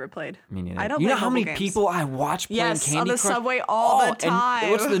Crush. I've never played. Me neither. I don't You know play how mobile many games. people I watch playing Yes, Candy on the Crush? subway all the and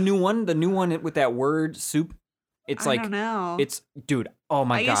time. what's the new one? The new one with that word soup. It's I like don't know. it's dude. Oh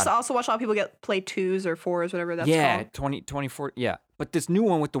my I god. used to also watch a lot of people play 2s or 4s, whatever that's yeah, called. 24. Yeah, but this new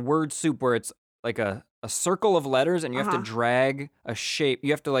one with the word soup, where it's like a circle of letters, and you have to drag a shape.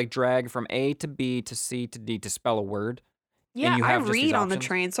 You have to like drag from A to B to C to D to spell a word. Yeah, you I have just these read on the options?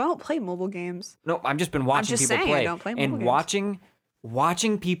 train, so I don't play mobile games. No, I've just been watching just people saying, play, I don't play and mobile games.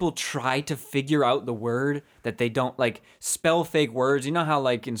 watching people try to figure out the word that they don't like spell fake words. You know how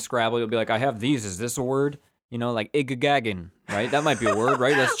like in Scrabble you'll be like, I have these. Is this a word? You know, like igagaggin, right? That might be a word,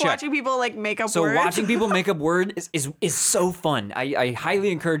 right? Let's check. Watching people like make up So words. watching people make up word is so fun. I highly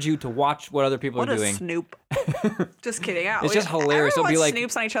encourage you to watch what other people What are a doing. snoop. Just kidding. It's just hilarious. It'll Everyone be like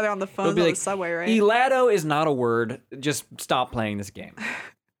snoops on each other on the It'll phones be on like, the subway, right? Elado is not a word. Just stop playing this game.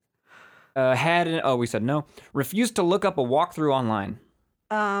 We said no. Refused to look up a walkthrough online.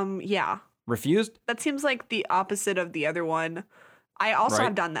 Yeah. Refused. That seems like the opposite of the other one. I also Right.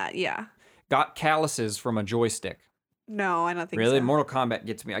 have done that, yeah. Got calluses from a joystick. No, I don't think Really? so. Mortal Kombat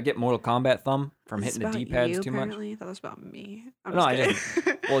gets me. I get Mortal Kombat thumb from It's hitting the about D-pads you, too much. apparently. That was about me. I'm No, just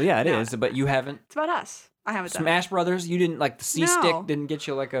kidding. Well, yeah, it No. is, but you haven't. It's about us. I haven't done it. Smash Brothers, you didn't like the C stick. No. Didn't get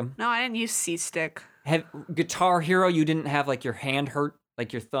you like a No, I didn't use C-Stick. Guitar Hero. You didn't have like your hand hurt,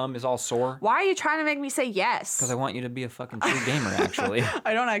 like your thumb is all sore. Why are you trying to make me say yes? Because I want you to be a fucking true gamer. Actually,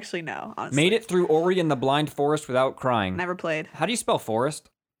 I don't actually know, honestly. made it through Ori and the Blind Forest without crying. Never played. How do you spell forest?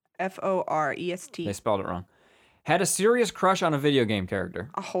 Forest. They spelled it wrong. Had a serious crush on a video game character.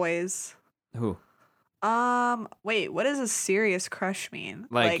 Ahoy's. Who? Wait, what does a serious crush mean?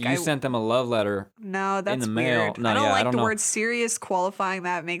 Like you sent them a love letter. No, that's the mail. weird. No, I don't yeah, I like don't the know. word serious. Qualifying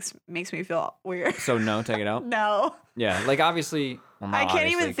that makes me feel weird. So no, take it out. No. Yeah, like obviously. Well, not I can't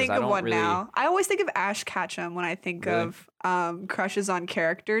obviously, even 'cause think I of don't one really- now. I always think of Ash Ketchum when I think Really? of crushes on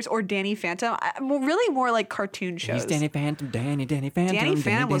characters, or Danny Phantom. Really more like cartoon shows. He's Danny Phantom, Danny Phantom. Danny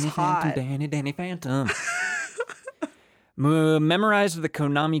Phantom was hot. Danny Phantom. Memorized the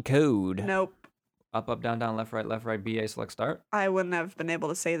Konami code. Nope. Up, down, left, right, BA, select, start. I wouldn't have been able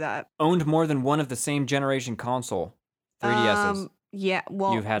to say that. Owned more than one of the same generation console. 3DSs. Yeah,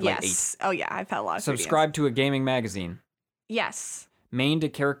 well, You've had, like, yes. Oh yeah, I've had a lot of 3DS. Subscribed to a gaming magazine. Yes. Mained a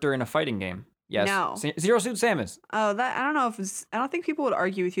character in a fighting game. Yes. No. Zero Suit Samus. Oh, that I don't know if I don't think people would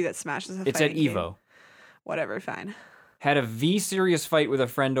argue with you that Smash is a It's at fighting game. Evo. Whatever, fine. Had a V-serious fight with a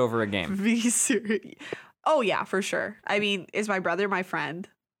friend over a game. V series. Oh yeah, for sure. I mean, is my brother my friend?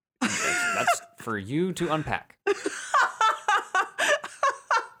 That's for you to unpack.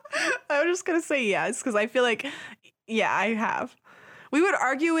 I'm just gonna say yes because I feel like, yeah, I have. We would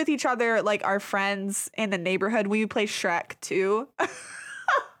argue with each other like our friends in the neighborhood. We would play Shrek 2.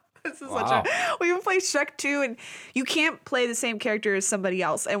 This is Wow. we would play Shrek 2, and you can't play the same character as somebody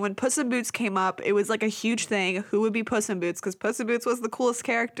else. And when Puss in Boots came up, it was like a huge thing. Who would be Puss in Boots? Because Puss in Boots was the coolest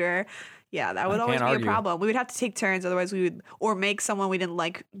character. Yeah, that would always can't be argue. a problem. We would have to take turns, otherwise we would, or make someone we didn't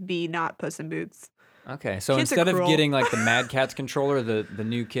like be not Puss in Boots. Okay, so Kids are instead of cruel. getting like the Mad Catz controller, the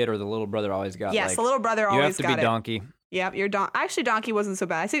new kid or the little brother always got Yes, like, the little brother you always have to got be it. Donkey. Yep, actually Donkey wasn't so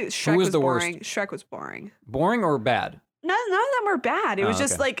bad. I think Shrek was was the worst? boring. Shrek was boring. Boring or bad? None of them were bad. It was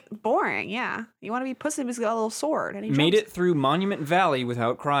just okay. like boring. Yeah, you want to be Puss in Boots, got a little sword, and he Made jumps. it through Monument Valley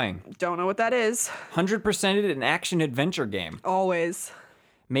without crying. Don't know what that is. 100%ed an action adventure game. Always.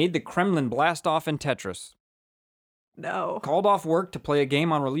 Made the Kremlin blast off in Tetris. No. Called off work to play a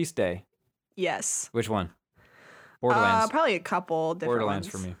game on release day. Yes. Which one? Borderlands. Probably a couple different Borderlands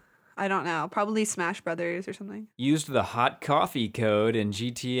ones. for me. I don't know. Probably Smash Brothers or something. Used the hot coffee code in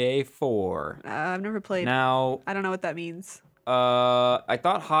GTA 4. I've never played. Now, I don't know what that means. I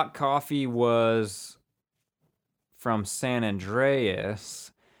thought hot coffee was from San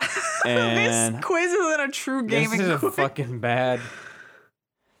Andreas. And This quiz isn't a true gaming this is a quiz. fucking bad.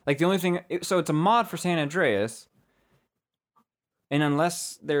 Like the only thing, so it's a mod for San Andreas, and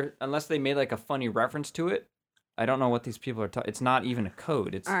unless they made like a funny reference to it, I don't know what these people are talking. It's not even a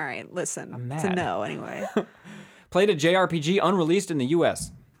code. It's All right, listen. I'm It's a mad. no anyway. played a JRPG unreleased in the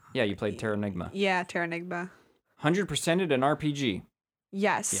U.S. Yeah, you played Terranigma. Yeah, Terranigma. 100%ed an RPG.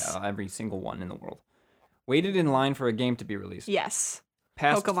 Yes. Yeah, every single one in the world. Waited in line for a game to be released. Yes.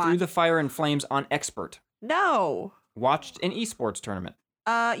 Passed Pokemon. through the fire and flames on Expert. No. Watched an esports tournament.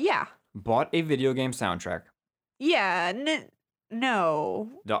 Yeah. Bought a video game soundtrack. Yeah. No.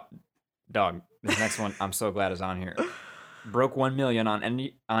 Dog. This next one, I'm so glad is on here. Broke 1 million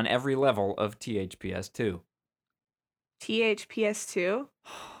on every level of THPS 2. THPS2.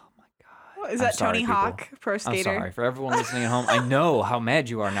 Oh my god. Is I'm that sorry, Tony people. Hawk, Pro Skater? I'm sorry for everyone listening at home. I know how mad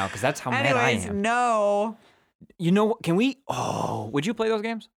you are now because that's how mad I Anyways, am. no. You know what? Can we? Oh, would you play those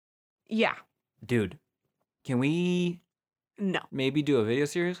games, Yeah. dude? Can we No. maybe do a video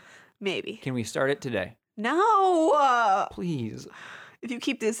series? Maybe. Can we start it today, No. please? If you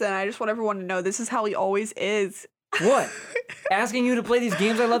keep this in, I just want everyone to know this is how he always is. What? Asking you to play these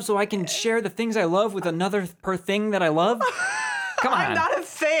games I love so I can share the things I love with another per thing that I love? Come on. I'm not a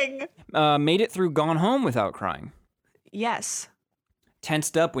thing. Made it through Gone Home without crying. Yes.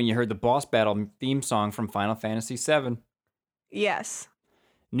 Tensed up when you heard the boss battle theme song from Final Fantasy VII. Yes.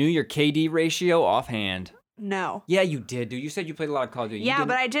 Knew your KD ratio offhand. No. Yeah, you did, dude. You said you played a lot of Call of Duty. You Yeah, didn't-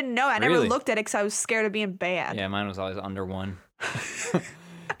 but I didn't know. I never Really? looked at it because I was scared of being bad. Yeah, mine was always under 1.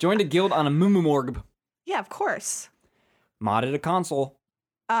 Joined a guild on a Mumumorg. Yeah, of course. Modded a console.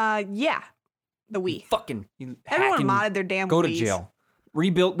 Yeah. The Wii. Fucking you Everyone hacking- modded their damn Go to Wiis. jail.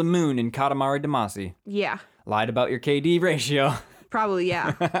 Rebuilt the moon in Katamari Damacy. Yeah. Lied about your KD ratio. Probably,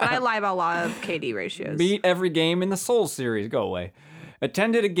 yeah. But I lie about a lot of KD ratios. Beat every game in the Souls series. Go away.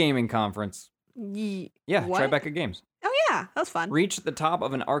 Attended a gaming conference. Yeah, What? Tribeca Games. Oh, yeah. That was fun. Reached the top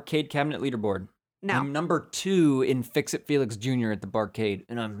of an arcade cabinet leaderboard. No. I'm number 2 in Fix It Felix Jr. at the barcade,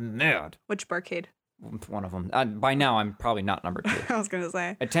 and I'm mad. Which barcade? One of them. By now, I'm probably not number 2. I was going to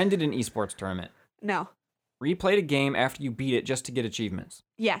say. Attended an esports tournament. No. Replayed a game after you beat it just to get achievements.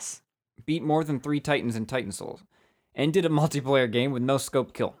 Yes. Beat more than 3 Titans in Titan Souls. And did a multiplayer game with no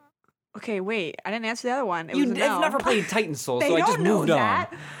scope kill. Okay, wait. I didn't answer the other one. It You've was a no. never played Titan Souls, They so I don't just know moved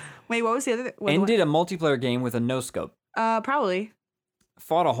that. on. Wait, what was the other one? And did a multiplayer game with a no scope. Probably.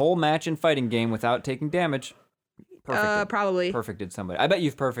 Fought a whole match and fighting game without taking damage. Perfected. Probably. Perfected somebody. I bet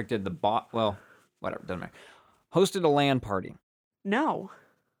you've perfected the bot. Well, whatever. Doesn't matter. Hosted a LAN party. No.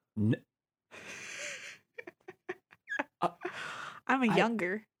 I'm a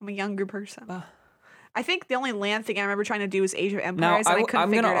younger person. I think the only land thing I remember trying to do was Age of Now, Empires, and I couldn't I'm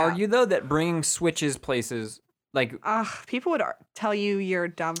figure going it to out. argue, though, that bringing Switches places, like, People would tell you you're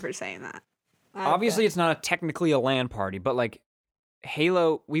dumb for saying that. obviously it's not technically a LAN party, but, like,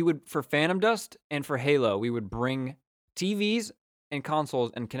 Halo, for Phantom Dust and for Halo, we would bring TVs and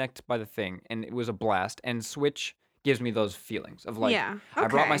consoles and connect by the thing, and it was a blast. And Switch gives me those feelings of, like, Yeah, I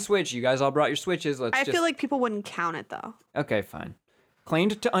brought my okay. Switch, you guys all brought your Switches, I feel like people wouldn't count it, though. Okay, fine.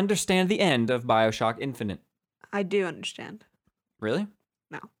 Claimed to understand the end of Bioshock Infinite. I do understand. Really?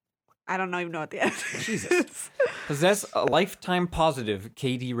 No. I don't even know what the end Jesus. is. Possess a lifetime positive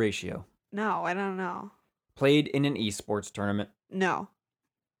KD ratio. No, I don't know. Played in an esports tournament. No.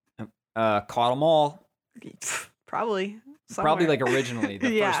 Caught them all. Probably. Probably somewhere. like originally,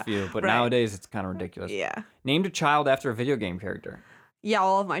 the Yeah, first few, but right. nowadays it's kind of ridiculous. Yeah. Named a child after a video game character. Yeah,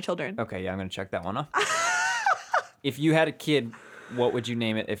 all of my children. Okay, yeah, I'm gonna check that one off. If you had a kid, what would you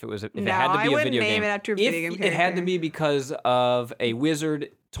name it if it was? If it No, had to I be a wouldn't video name game? it after a If video game it had to character. be because of a wizard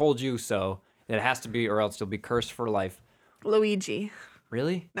told you so, that it has to be, or else you'll be cursed for life. Luigi.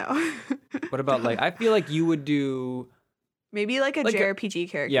 Really? No. What about like? I feel like you would do. Maybe like a Like a- JRPG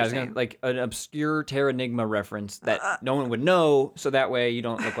character. Yeah, I was gonna, like an obscure Terranigma reference that no one would know, so that way you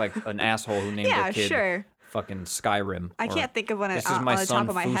don't look like an asshole who named Yeah, their kid sure. fucking Skyrim. I or, can't think of one This on, is my on the son top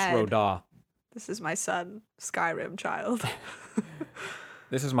of my Fus head. Roda. This is my son, Skyrim child.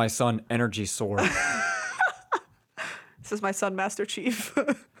 This is my son Energy Sword. This is my son, Master Chief.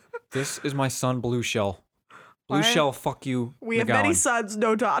 This is my son Blue Shell. Blue Alright. Shell, fuck you. We have many McGowan. sons,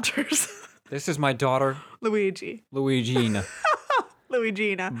 no daughters. This is my daughter Luigi. Luigina.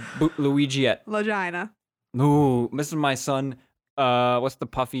 Luigina. Luigiette. Lagina. Ooh, this is my son. What's the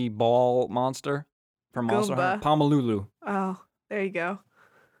puffy ball monster from Monster Hunter? Goomba. Pomalulu. Oh, there you go.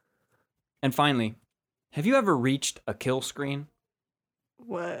 And finally, have you ever reached a kill screen?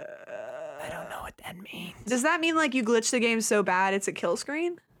 What? I don't know what that means. Does that mean like you glitch the game so bad it's a kill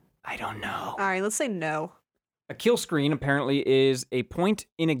screen? I don't know. All right, let's say no. A kill screen apparently is a point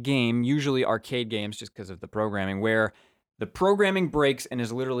in a game, usually arcade games, just because of the programming, where the programming breaks and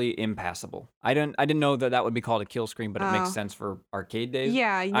is literally impassable. I didn't know that would be called a kill screen, but it makes sense for arcade days.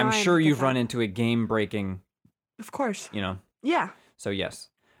 Yeah, I'm sure you've run into a game breaking. Of course. Yeah. So yes.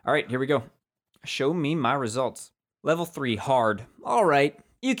 All right, here we go. Show me my results. Level 3, hard. All right,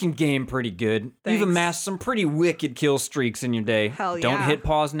 you can game pretty good. Thanks. You've amassed some pretty wicked kill streaks in your day. Hell yeah. Don't hit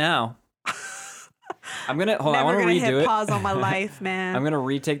pause now. I'm gonna hold on. I want to redo hit it. Pause on my life, man. I'm gonna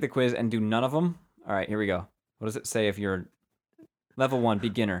retake the quiz and do none of them. All right, here we go. What does it say if you're level 1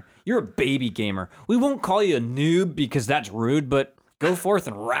 beginner? You're a baby gamer. We won't call you a noob because that's rude, but go forth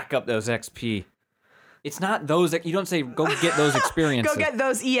and rack up those XP. It's not those. You don't say go get those experiences. Go get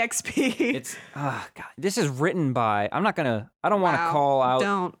those EXP. It's God. This is written by. I don't want to call out.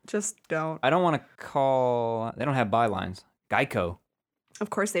 Don't. I don't want to call. They don't have bylines. Geico. Of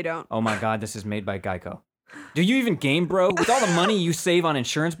course they don't. Oh my God, this is made by Geico. Do you even game, bro? With all the money you save on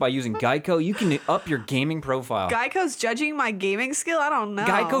insurance by using Geico, you can up your gaming profile. Geico's judging my gaming skill? I don't know.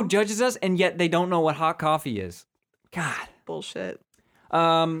 Geico judges us, and yet they don't know what hot coffee is. God. Bullshit.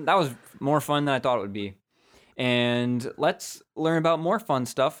 That was more fun than I thought it would be. And let's learn about more fun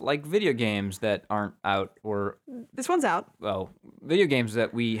stuff like video games that aren't out or... This one's out. Well, video games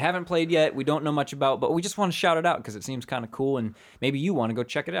that we haven't played yet, we don't know much about, but we just want to shout it out because it seems kind of cool and maybe you want to go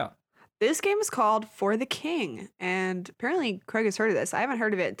check it out. This game is called For the King, and apparently Craig has heard of this. I haven't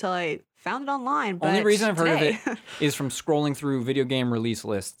heard of it until I found it online. But Only reason I've heard today, of it is from scrolling through video game release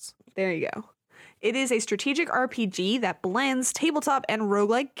lists. There you go. It is a strategic RPG that blends tabletop and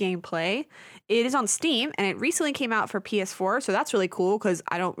roguelike gameplay. It is on Steam, and it recently came out for PS4, so that's really cool because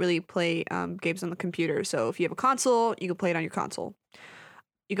I don't really play games on the computer. So if you have a console, you can play it on your console.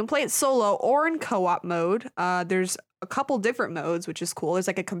 You can play it solo or in co-op mode. There's a couple different modes, which is cool. There's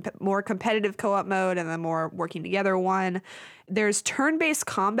like a more competitive co-op mode and a more working together one. There's turn-based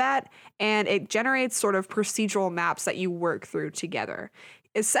combat, and it generates sort of procedural maps that you work through together.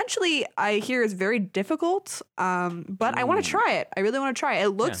 Essentially, I hear it's very difficult, but I want to try it. I really want to try it.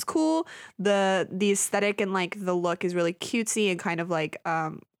 It looks cool. The aesthetic and like the look is really cutesy and kind of like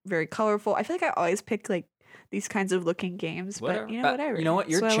very colorful. I feel like I always pick like these kinds of looking games, but whatever. You know what?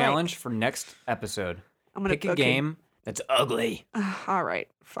 Your That's what I challenge for next episode. I'm gonna pick a game that's ugly. All right,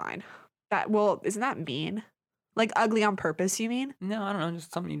 fine. Isn't that mean? Like ugly on purpose, you mean? No, I don't know.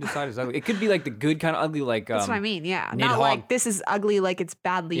 Just something you decide is ugly. It could be like the good kind of ugly, like That's what I mean. Yeah, Nidhogg. not like this is ugly, like it's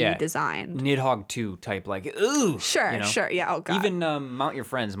badly designed. Nidhogg 2 type, like ooh. Sure, sure. Yeah. Oh god. Even Mount Your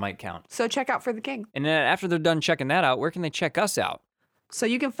Friends might count. So check out For the King. And then after they're done checking that out, where can they check us out? So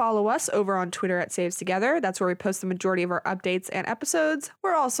you can follow us over on Twitter at Saves Together. That's where we post the majority of our updates and episodes.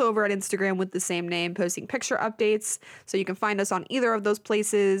 We're also over at Instagram with the same name, posting picture updates. So you can find us on either of those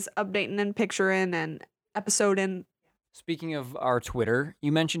places, updating and picturing and episoding. Speaking of our Twitter,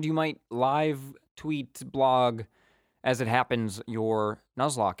 you mentioned you might live tweet, blog, as it happens, your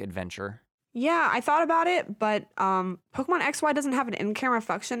Nuzlocke adventure. Yeah, I thought about it, but Pokemon XY doesn't have an in-camera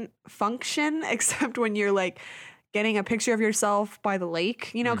function except when you're like getting a picture of yourself by the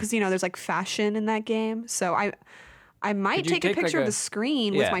lake, because there's like fashion in that game. So I might take a picture of the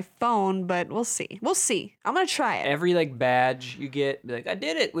screen with my phone, but we'll see. I'm gonna try it. Every like badge you get, be like, I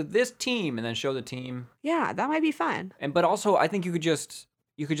did it with this team, and then show the team. Yeah, that might be fun. But also, I think you could just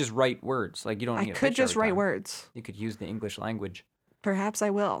write words. Like you don't. Need I could just write words. You could use the English language. Perhaps I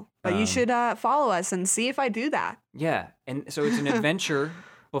will, but you should follow us and see if I do that. Yeah, and so it's an adventure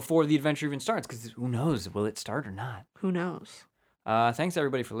before the adventure even starts, because who knows, will it start or not? Who knows? Thanks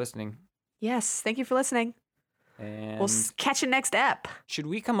everybody for listening. Yes, thank you for listening. And we'll catch you next ep. Should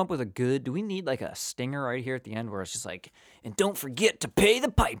we come up with do we need like a stinger right here at the end where it's just like, and don't forget to pay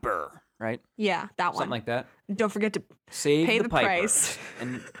the piper, right? Yeah, that one. Something like that. Don't forget to pay the piper. Price.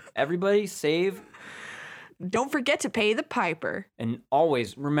 And everybody save. Don't forget to pay the piper. And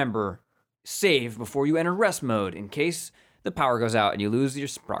always remember, save before you enter rest mode in case the power goes out and you lose your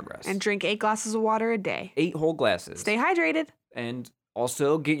progress. And drink 8 glasses of water a day. 8 whole glasses. Stay hydrated. And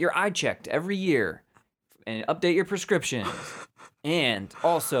also get your eye checked every year. And update your prescriptions. And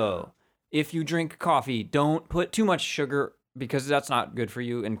also, if you drink coffee, don't put too much sugar because that's not good for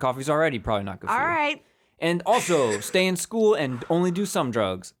you. And coffee's already probably not good for you. All right. And also, stay in school and only do some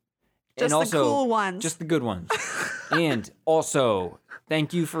drugs. Just and also, the cool ones. Just the good ones. And also,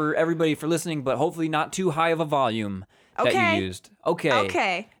 thank you for everybody for listening, but hopefully not too high of a volume that you used.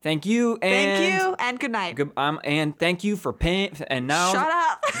 Okay. Thank you. And thank you and good night. And thank you for paying. And now. Shut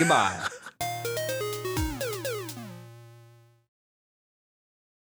up. Goodbye.